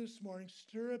say to you this morning,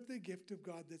 stir up the gift of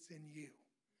God that's in you.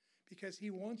 Because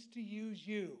he wants to use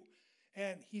you.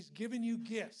 And he's given you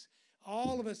gifts.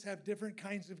 All of us have different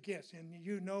kinds of gifts. And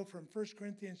you know from 1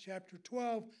 Corinthians chapter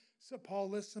 12, so Paul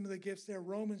lists some of the gifts there.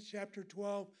 Romans chapter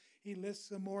 12, he lists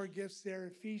some more gifts there.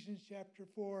 Ephesians chapter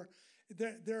 4.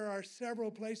 There are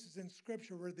several places in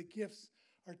Scripture where the gifts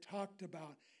are talked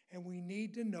about. And we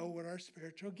need to know what our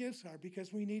spiritual gifts are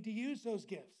because we need to use those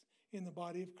gifts in the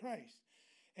body of Christ.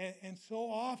 And so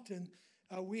often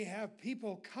we have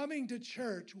people coming to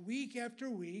church week after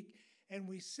week, and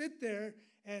we sit there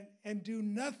and do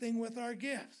nothing with our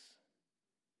gifts.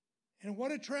 And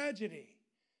what a tragedy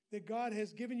that God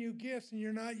has given you gifts and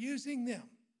you're not using them.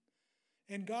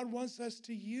 And God wants us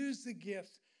to use the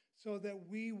gifts so that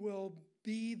we will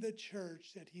be the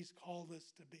church that he's called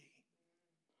us to be.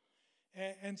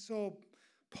 And so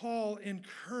Paul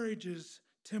encourages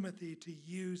Timothy to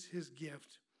use his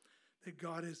gift that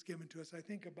God has given to us. I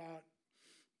think about,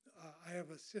 I have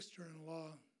a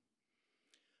sister-in-law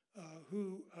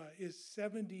who is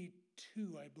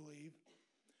 72, I believe,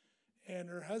 and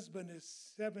her husband is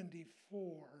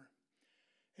 74.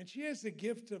 And she has the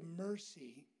gift of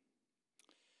mercy.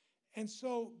 And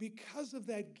so because of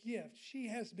that gift, she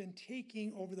has been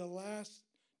taking, over the last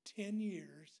 10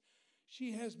 years,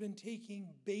 she has been taking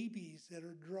babies that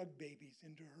are drug babies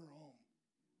into her home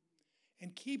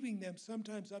and keeping them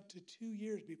sometimes up to 2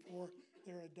 years before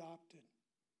they're adopted.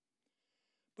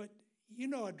 But you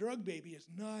know, a drug baby is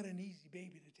not an easy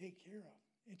baby to take care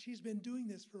of. And she's been doing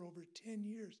this for over 10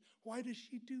 years. Why does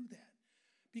she do that?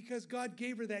 Because God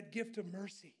gave her that gift of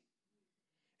mercy.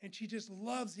 And she just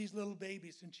loves these little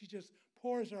babies and she just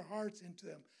pours her hearts into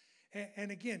them.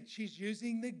 And again, she's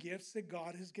using the gifts that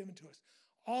God has given to us.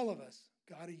 All of us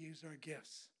got to use our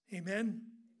gifts. Amen?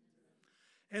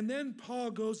 And then Paul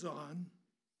goes on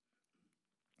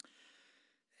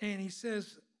and he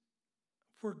says,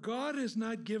 for God has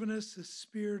not given us the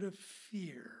spirit of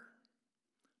fear,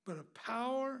 but of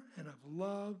power and of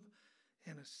love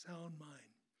and a sound mind.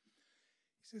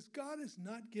 He says, God has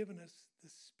not given us the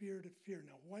spirit of fear.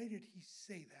 Now, why did he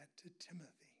say that to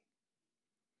Timothy?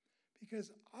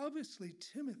 Because obviously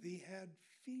Timothy had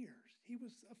fears. He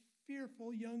was a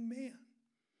fearful young man.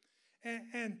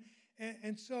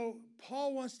 And so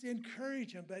Paul wants to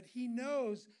encourage him, but he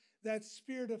knows that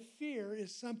spirit of fear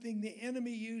is something the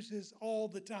enemy uses all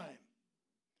the time.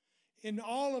 In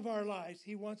all of our lives,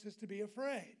 he wants us to be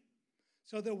afraid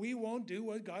so that we won't do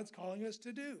what God's calling us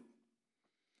to do.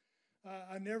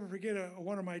 I'll never forget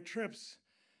one of my trips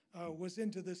was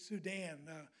into the Sudan.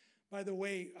 By the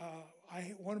way,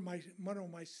 one of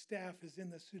my staff is in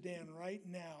the Sudan right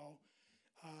now,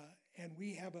 and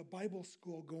we have a Bible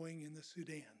school going in the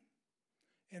Sudan.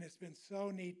 And it's been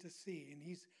so neat to see. And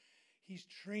he's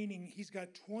training. He's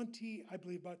got 20, I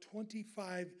believe, about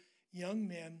 25 young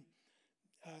men,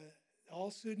 all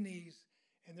Sudanese,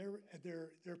 and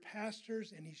they're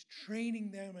pastors, and he's training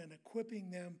them and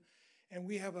equipping them. And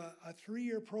we have a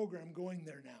 3-year program going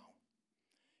there now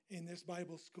in this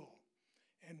Bible school.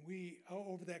 And we,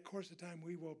 over that course of time,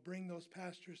 we will bring those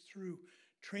pastors through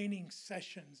training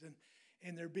sessions,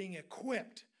 and they're being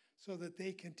equipped so that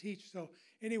they can teach. So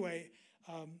anyway,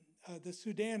 the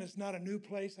Sudan is not a new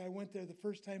place. I went there the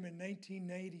first time in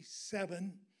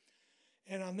 1997.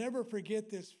 And I'll never forget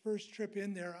this first trip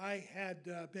in there. I had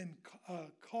been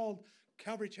called,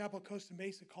 Calvary Chapel Costa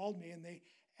Mesa called me, and they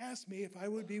asked me if I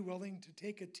would be willing to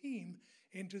take a team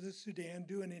into the Sudan,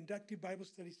 do an inductive Bible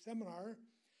study seminar.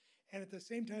 And at the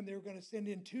same time, they were going to send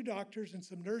in 2 doctors and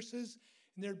some nurses,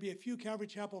 and there'd be a few Calvary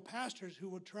Chapel pastors who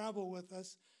would travel with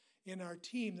us in our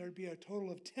team. There'd be a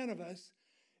total of 10 of us.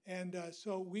 And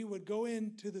so we would go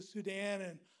into the Sudan,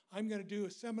 and I'm going to do a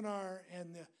seminar,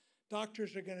 and the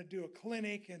doctors are going to do a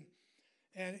clinic.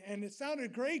 And it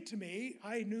sounded great to me.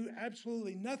 I knew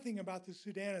absolutely nothing about the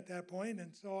Sudan at that point,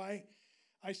 and so I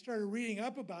started reading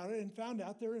up about it and found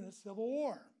out they're in a civil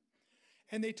war.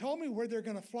 And they told me where they're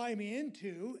going to fly me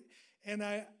into, and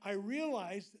I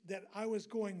realized that I was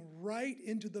going right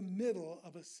into the middle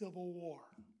of a civil war.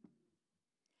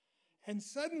 And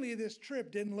suddenly this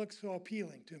trip didn't look so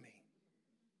appealing to me.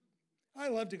 I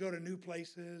love to go to new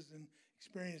places and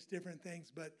experienced different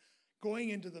things, but going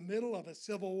into the middle of a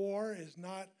civil war is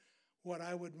not what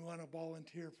I would want to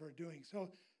volunteer for doing.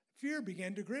 So fear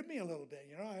began to grip me a little bit.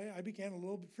 I began a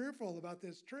little bit fearful about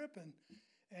this trip,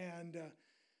 and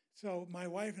so my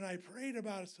wife and I prayed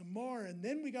about it some more, and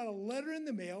then we got a letter in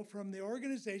the mail from the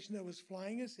organization that was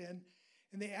flying us in,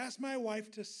 and they asked my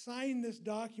wife to sign this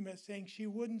document saying she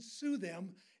wouldn't sue them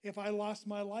if I lost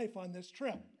my life on this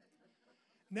trip.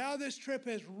 Now this trip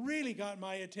has really got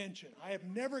my attention. I have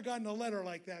never gotten a letter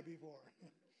like that before.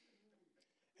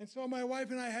 And so my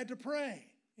wife and I had to pray.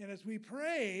 And as we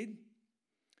prayed,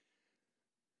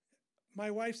 my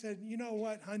wife said, you know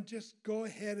what, hon, just go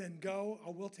ahead and go.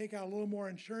 We'll take out a little more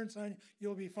insurance on you.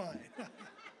 You'll be fine.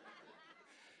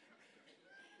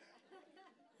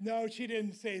 No, she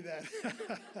didn't say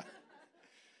that.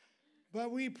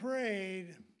 But we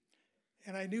prayed,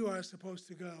 and I knew I was supposed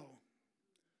to go.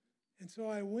 And so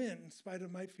I went in spite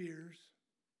of my fears.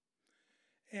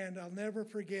 And I'll never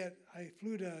forget, I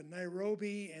flew to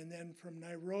Nairobi, and then from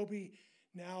Nairobi,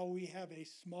 now we have a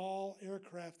small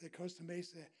aircraft that Costa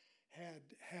Mesa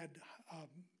had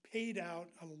paid out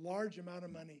a large amount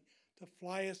of money to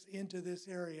fly us into this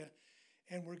area.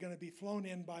 And we're going to be flown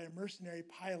in by a mercenary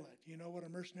pilot. You know what a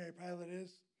mercenary pilot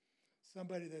is?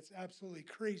 Somebody that's absolutely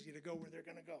crazy to go where they're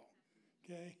going to go,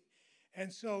 okay?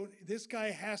 And so this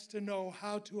guy has to know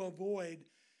how to avoid,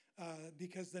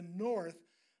 because the North,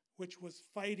 which was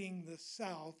fighting the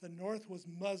South, the North was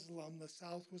Muslim, the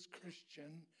South was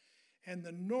Christian, and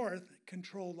the North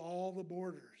controlled all the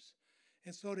borders.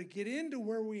 And so to get into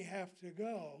where we have to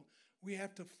go, we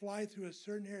have to fly through a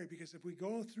certain area, because if we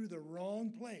go through the wrong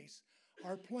place,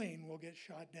 our plane will get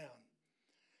shot down.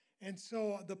 And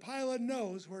so the pilot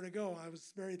knows where to go. I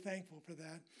was very thankful for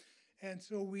that. And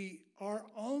so we are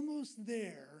almost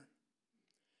there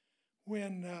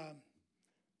when,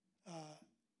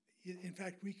 in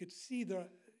fact, we could see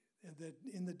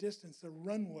in the distance the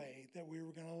runway that we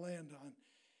were going to land on.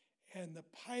 And the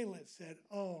pilot said,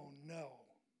 "Oh, no."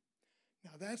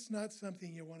 Now, that's not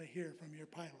something you want to hear from your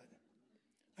pilot.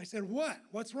 I said, "What?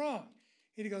 What's wrong?"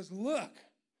 And he goes, "Look.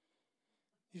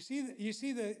 You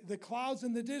see the clouds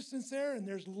in the distance there, and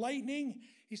there's lightning?"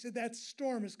 He said, "That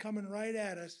storm is coming right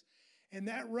at us. And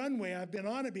that runway, I've been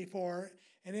on it before,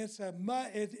 and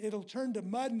it'll turn to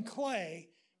mud and clay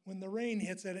when the rain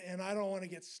hits it, and I don't want to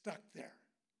get stuck there.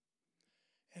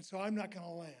 And so I'm not going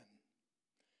to land."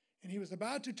 And he was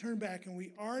about to turn back, and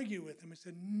we argued with him. I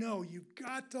said, "No, you've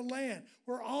got to land.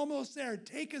 We're almost there.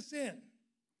 Take us in."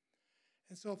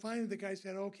 And so finally the guy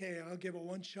said, "Okay, I'll give it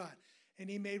one shot." And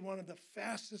he made one of the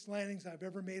fastest landings I've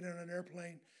ever made on an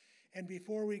airplane. And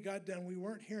before we got done, we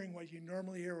weren't hearing what you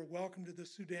normally hear. "Welcome to the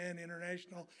Sudan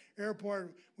International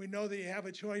Airport. We know that you have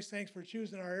a choice. Thanks for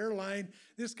choosing our airline."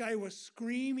 This guy was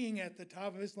screaming at the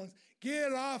top of his lungs,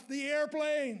 "Get off the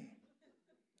airplane!"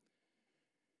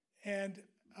 And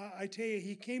I tell you,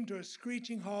 he came to a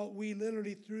screeching halt. We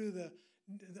literally threw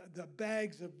the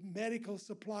bags of medical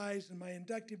supplies and my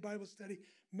inductive Bible study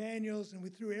manuals, and we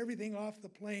threw everything off the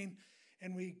plane.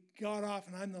 And we got off,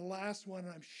 and I'm the last one,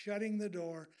 and I'm shutting the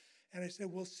door. And I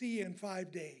said, "We'll see you in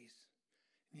 5 days."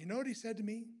 And you know what he said to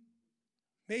me?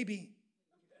 "Maybe."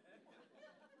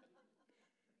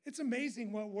 It's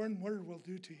amazing what one word will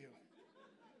do to you.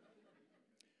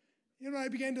 I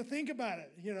began to think about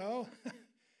it,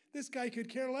 This guy could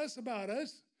care less about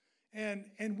us,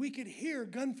 and we could hear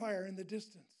gunfire in the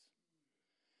distance.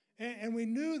 And we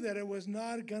knew that it was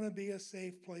not going to be a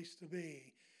safe place to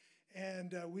be.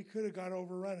 And we could have got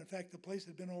overrun. In fact, the place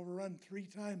had been overrun 3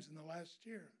 times in the last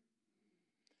year.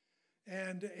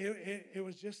 And it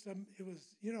was just,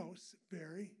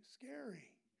 very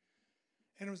scary.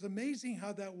 And it was amazing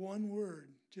how that one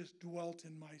word just dwelt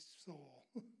in my soul.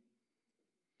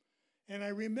 And I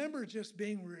remember just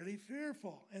being really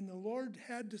fearful. And the Lord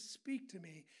had to speak to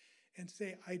me and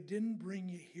say, "I didn't bring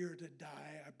you here to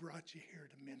die. I brought you here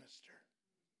to minister."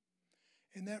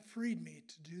 And that freed me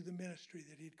to do the ministry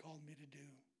that he'd called me to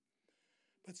do.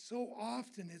 But so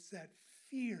often it's that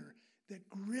fear that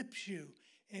grips you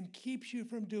and keeps you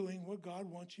from doing what God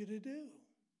wants you to do.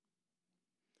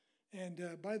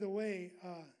 And by the way,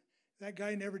 that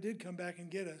guy never did come back and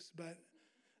get us, but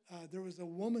there was a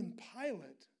woman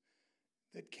pilot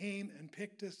that came and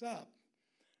picked us up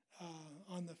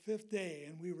on the 5th day,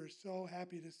 and we were so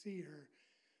happy to see her.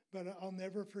 But I'll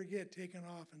never forget taking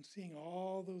off and seeing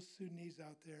all those Sudanese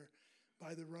out there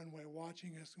by the runway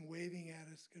watching us and waving at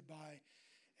us goodbye.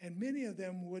 And many of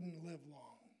them wouldn't live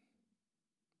long.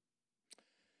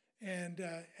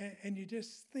 And you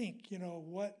just think,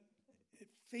 what it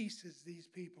faces these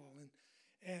people.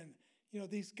 And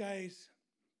these guys,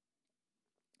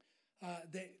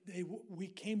 we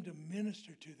came to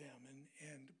minister to them,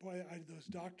 and boy, those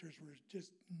doctors were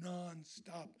just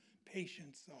nonstop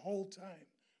patients the whole time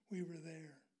we were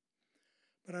there.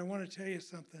 But I want to tell you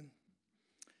something.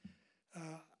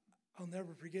 I'll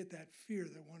never forget that fear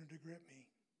that wanted to grip me,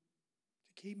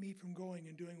 to keep me from going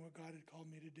and doing what God had called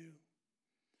me to do.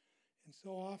 And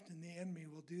so often the enemy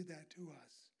will do that to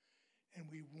us, and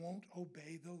we won't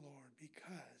obey the Lord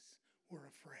because we're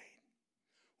afraid.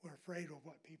 We're afraid of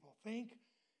what people think.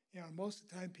 You know, most of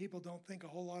the time people don't think a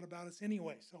whole lot about us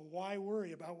anyway, so why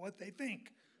worry about what they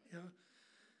think? You know?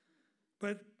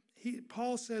 But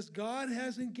Paul says, God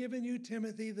hasn't given you,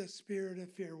 Timothy, the spirit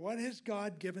of fear. What has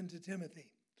God given to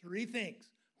Timothy? 3 things.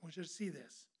 I want you to see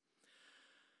this.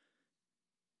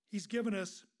 He's given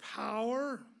us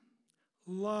power,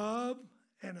 love,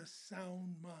 and a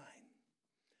sound mind.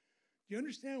 Do you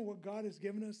understand what God has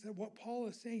given us? That what Paul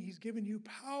is saying, he's given you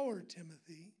power,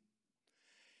 Timothy.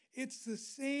 It's the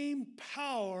same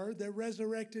power that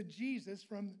resurrected Jesus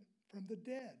from the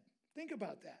dead. Think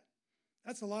about that.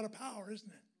 That's a lot of power,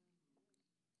 isn't it?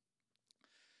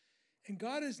 And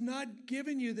God has not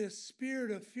given you this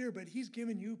spirit of fear, but he's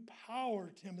given you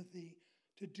power, Timothy,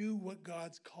 to do what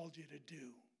God's called you to do.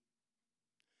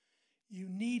 You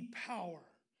need power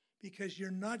because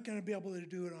you're not going to be able to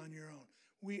do it on your own.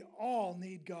 We all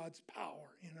need God's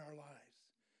power in our lives.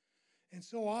 And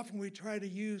so often we try to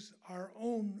use our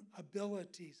own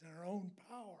abilities and our own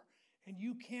power. And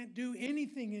you can't do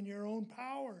anything in your own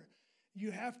power.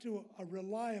 You have to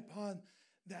rely upon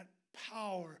that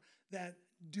power, that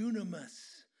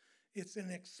dunamis. It's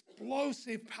an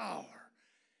explosive power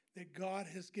that God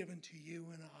has given to you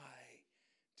and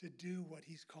I to do what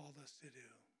he's called us to do.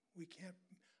 We can't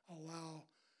allow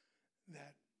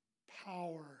that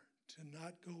power to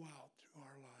not go out through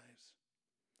our lives.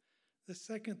 The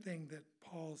second thing that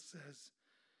Paul says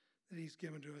that he's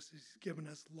given to us is he's given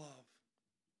us love.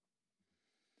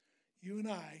 You and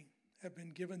I have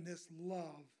been given this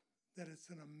love, that it's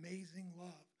an amazing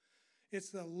love. It's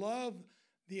the love,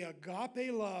 the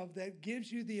agape love, that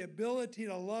gives you the ability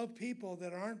to love people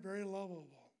that aren't very lovable.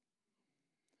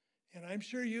 And I'm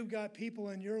sure you've got people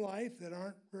in your life that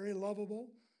aren't very lovable.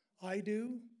 I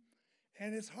do.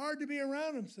 And it's hard to be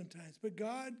around them sometimes, but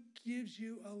God gives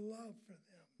you a love for them.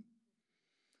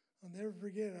 I'll never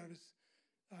forget,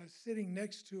 I was sitting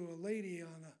next to a lady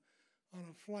on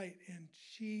a flight, and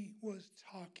she was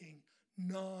talking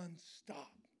nonstop.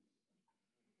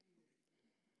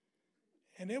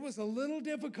 And it was a little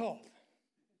difficult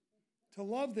to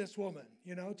love this woman,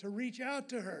 you know, to reach out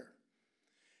to her.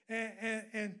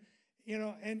 And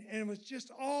it was just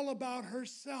all about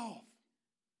herself.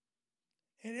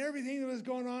 And everything that was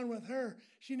going on with her,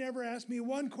 she never asked me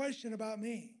one question about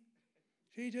me.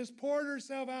 She just poured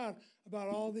herself out about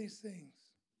all these things.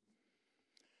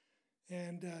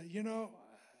 And,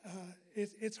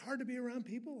 it's hard to be around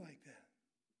people like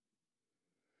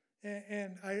that.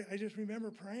 And I just remember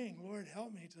praying, Lord,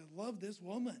 help me to love this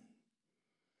woman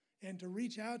and to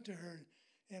reach out to her.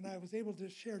 And I was able to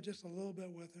share just a little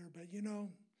bit with her. But,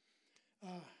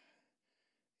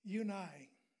 you and I,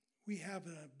 we have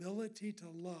an ability to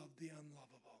love the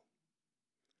unlovable.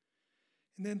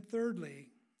 And then thirdly,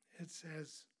 it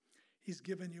says, he's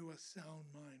given you a sound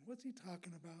mind. What's he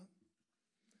talking about?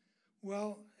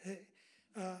 Well,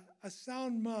 a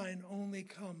sound mind only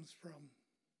comes from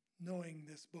knowing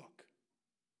this book.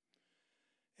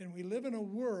 And we live in a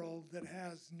world that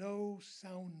has no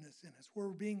soundness in us. We're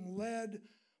being led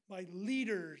by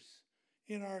leaders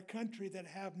in our country that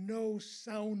have no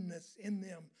soundness in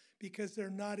them because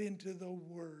they're not into the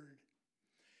Word.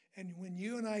 And when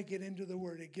you and I get into the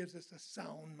Word, it gives us a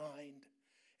sound mind.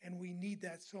 And we need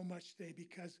that so much today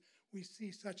because we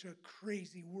see such a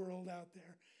crazy world out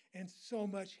there and so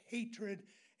much hatred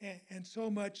and so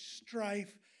much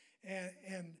strife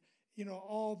and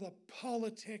all the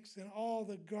politics and all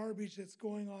the garbage that's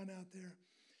going on out there.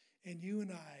 And you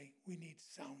and I, we need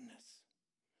soundness.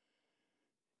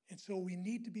 And so we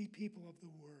need to be people of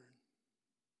the Word.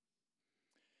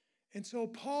 And so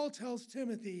Paul tells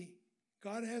Timothy,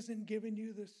 God hasn't given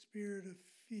you the spirit of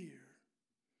fear,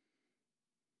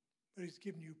 but he's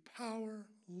given you power,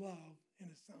 love,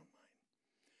 and a sound mind.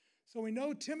 So we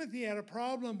know Timothy had a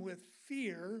problem with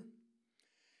fear.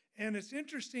 And it's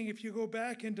interesting, if you go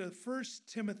back into 1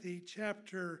 Timothy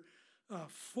chapter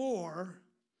 4,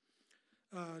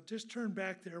 just turn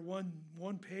back there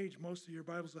one page. Most of your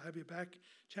Bibles will have you back.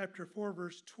 Chapter 4,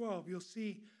 verse 12. You'll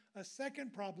see a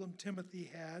second problem Timothy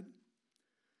had.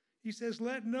 He says,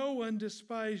 let no one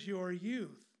despise your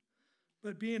youth,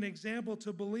 but be an example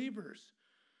to believers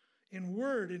in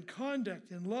word, in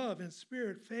conduct, in love, in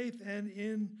spirit, faith, and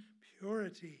in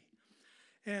purity.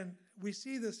 And we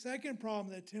see the second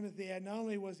problem that Timothy had. Not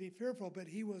only was he fearful, but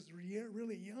he was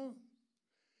really young.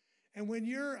 And when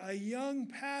you're a young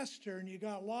pastor and you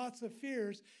got lots of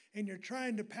fears and you're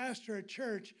trying to pastor a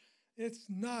church, it's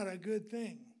not a good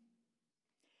thing.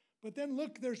 But then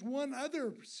look, there's one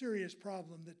other serious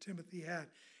problem that Timothy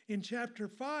had. In chapter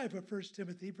 5 of 1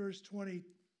 Timothy, verse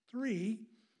 23,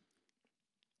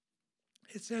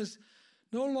 it says,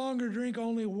 "No longer drink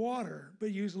only water,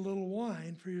 but use a little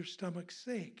wine for your stomach's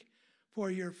sake,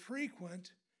 for your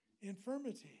frequent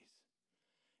infirmities."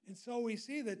 And so we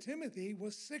see that Timothy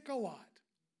was sick a lot.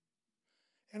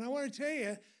 And I want to tell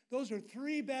you, those are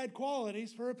 3 bad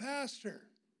qualities for a pastor.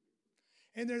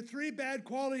 And they're 3 bad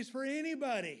qualities for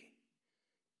anybody.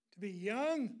 To be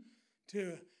young,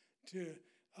 to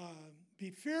be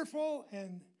fearful,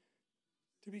 and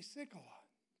to be sick a lot.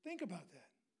 Think about that.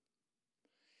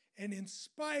 And in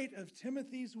spite of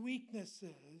Timothy's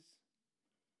weaknesses,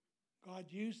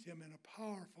 God used him in a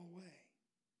powerful way.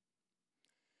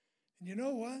 And you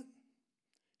know what?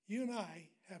 You and I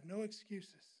have no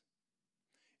excuses.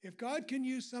 If God can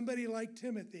use somebody like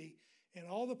Timothy and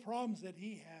all the problems that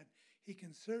he had, he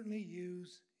can certainly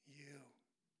use you.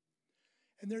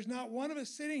 And there's not one of us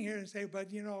sitting here and say,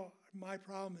 but you know, my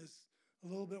problem is a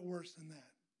little bit worse than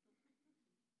that.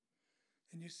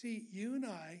 And you see, you and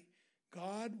I,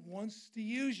 God wants to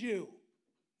use you.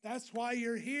 That's why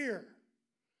you're here.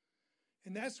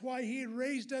 And that's why he had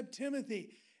raised up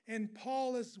Timothy. And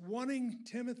Paul is wanting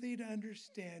Timothy to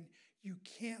understand you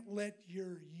can't let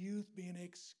your youth be an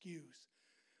excuse.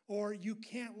 Or you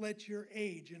can't let your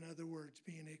age, in other words,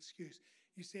 be an excuse.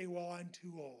 You say, well, I'm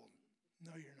too old.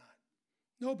 No, you're not.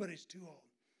 Nobody's too old.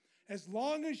 As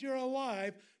long as you're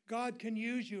alive, God can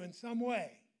use you in some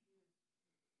way.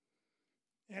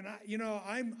 And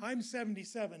I'm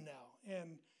 77 now,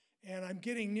 and I'm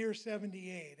getting near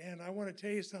 78. And I want to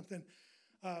tell you something.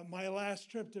 My last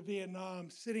trip to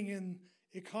Vietnam, sitting in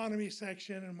economy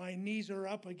section, and my knees are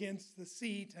up against the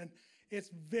seat, and it's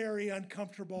very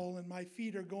uncomfortable, and my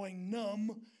feet are going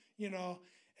numb,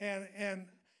 and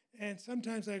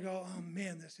sometimes I go, oh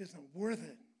man, this isn't worth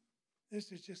it.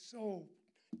 This is just so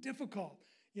difficult,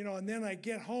 and then I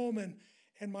get home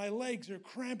and my legs are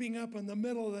cramping up in the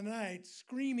middle of the night,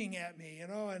 screaming at me,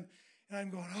 and I'm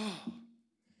going, oh.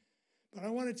 But I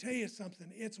want to tell you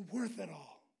something. It's worth it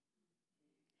all.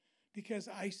 Because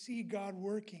I see God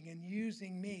working and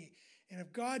using me. And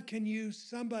if God can use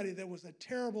somebody that was a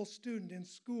terrible student in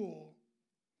school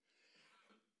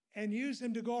and use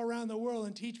him to go around the world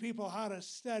and teach people how to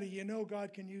study,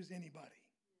 God can use anybody.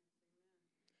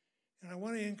 And I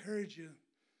want to encourage you,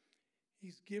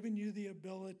 he's given you the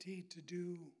ability to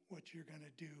do what you're going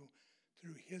to do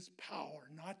through his power,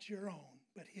 not your own,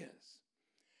 but his.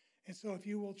 And so if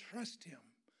you will trust him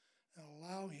and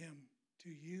allow him to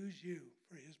use you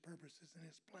for his purposes and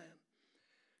his plan,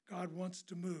 God wants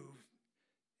to move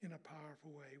in a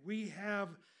powerful way. We have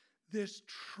this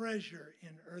treasure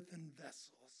in earthen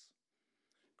vessels,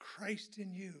 Christ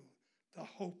in you, the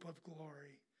hope of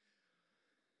glory.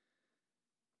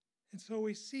 And so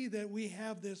we see that we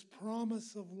have this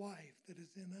promise of life that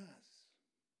is in us.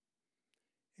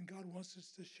 And God wants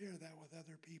us to share that with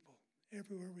other people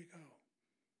everywhere we go,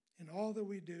 in all that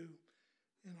we do,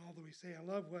 in all that we say. I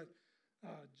love what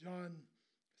John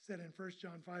said in 1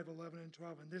 John 5:11 and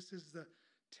 12, and this is the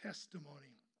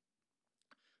testimony.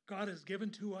 God has given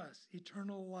to us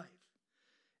eternal life,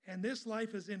 and this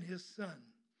life is in his Son.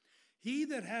 He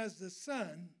that has the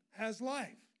Son has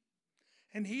life,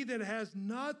 and he that has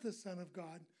not the Son of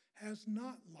God has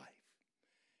not life.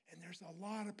 And there's a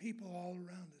lot of people all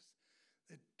around us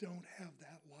that don't have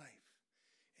that life,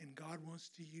 and God wants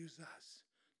to use us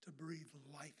to breathe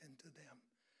life into them.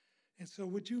 And so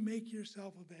would you make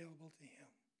yourself available to him?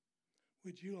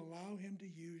 Would you allow him to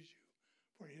use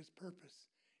you for his purpose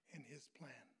and his plan?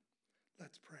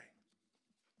 Let's pray.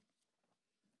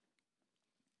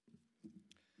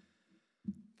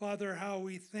 Father, how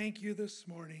we thank you this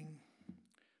morning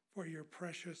for your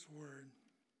precious word.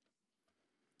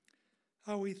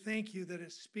 How we thank you that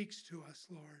it speaks to us,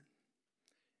 Lord.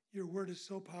 Your word is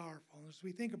so powerful. As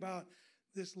we think about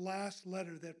this last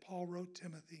letter that Paul wrote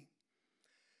Timothy,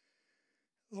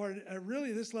 Lord,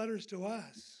 really this letter is to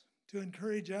us, to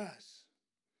encourage us,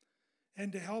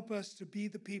 and to help us to be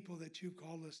the people that you've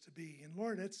called us to be. And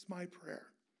Lord, it's my prayer.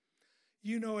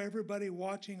 You know everybody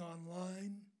watching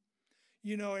online.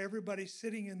 You know everybody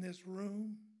sitting in this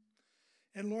room.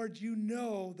 And Lord, you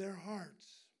know their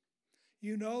hearts.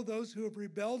 You know those who have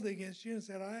rebelled against you and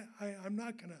said, I'm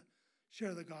not going to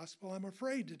share the gospel. I'm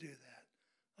afraid to do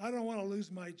that. I don't want to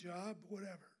lose my job,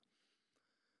 whatever.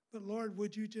 But Lord,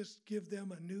 would you just give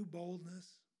them a new boldness?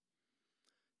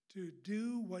 to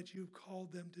do what you've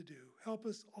called them to do. Help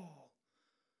us all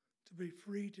to be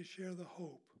free to share the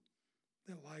hope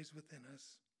that lies within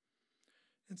us.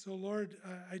 And so, Lord,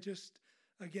 I just,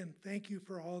 again, thank you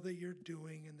for all that you're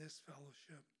doing in this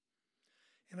fellowship.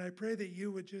 And I pray that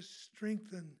you would just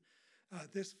strengthen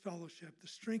this fellowship, to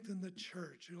strengthen the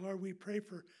church. Lord, we pray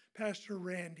for Pastor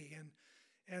Randy.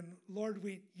 And Lord,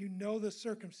 you know the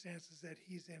circumstances that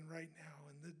he's in right now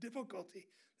and the difficulty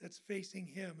that's facing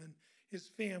him and his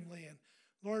family. And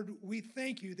Lord, we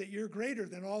thank you that you're greater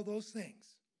than all those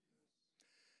things.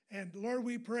 And Lord,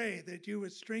 we pray that you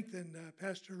would strengthen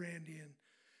Pastor Randy.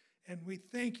 And we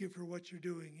thank you for what you're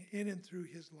doing in and through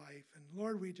his life. And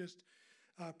Lord, we just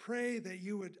pray that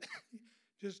you would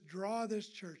just draw this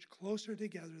church closer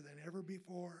together than ever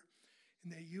before,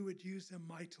 and that you would use them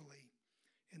mightily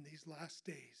in these last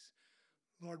days.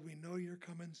 Lord, we know you're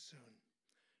coming soon.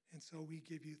 And so we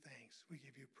give you thanks. We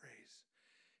give you praise.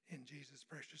 In Jesus'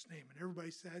 precious name. And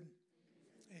everybody said,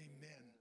 amen.